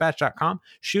nintendodispatch.com.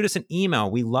 Shoot us an email.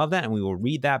 We love that, and we will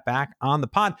read that back on the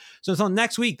pod. So until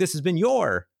next week, this has been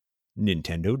your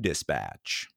Nintendo Dispatch.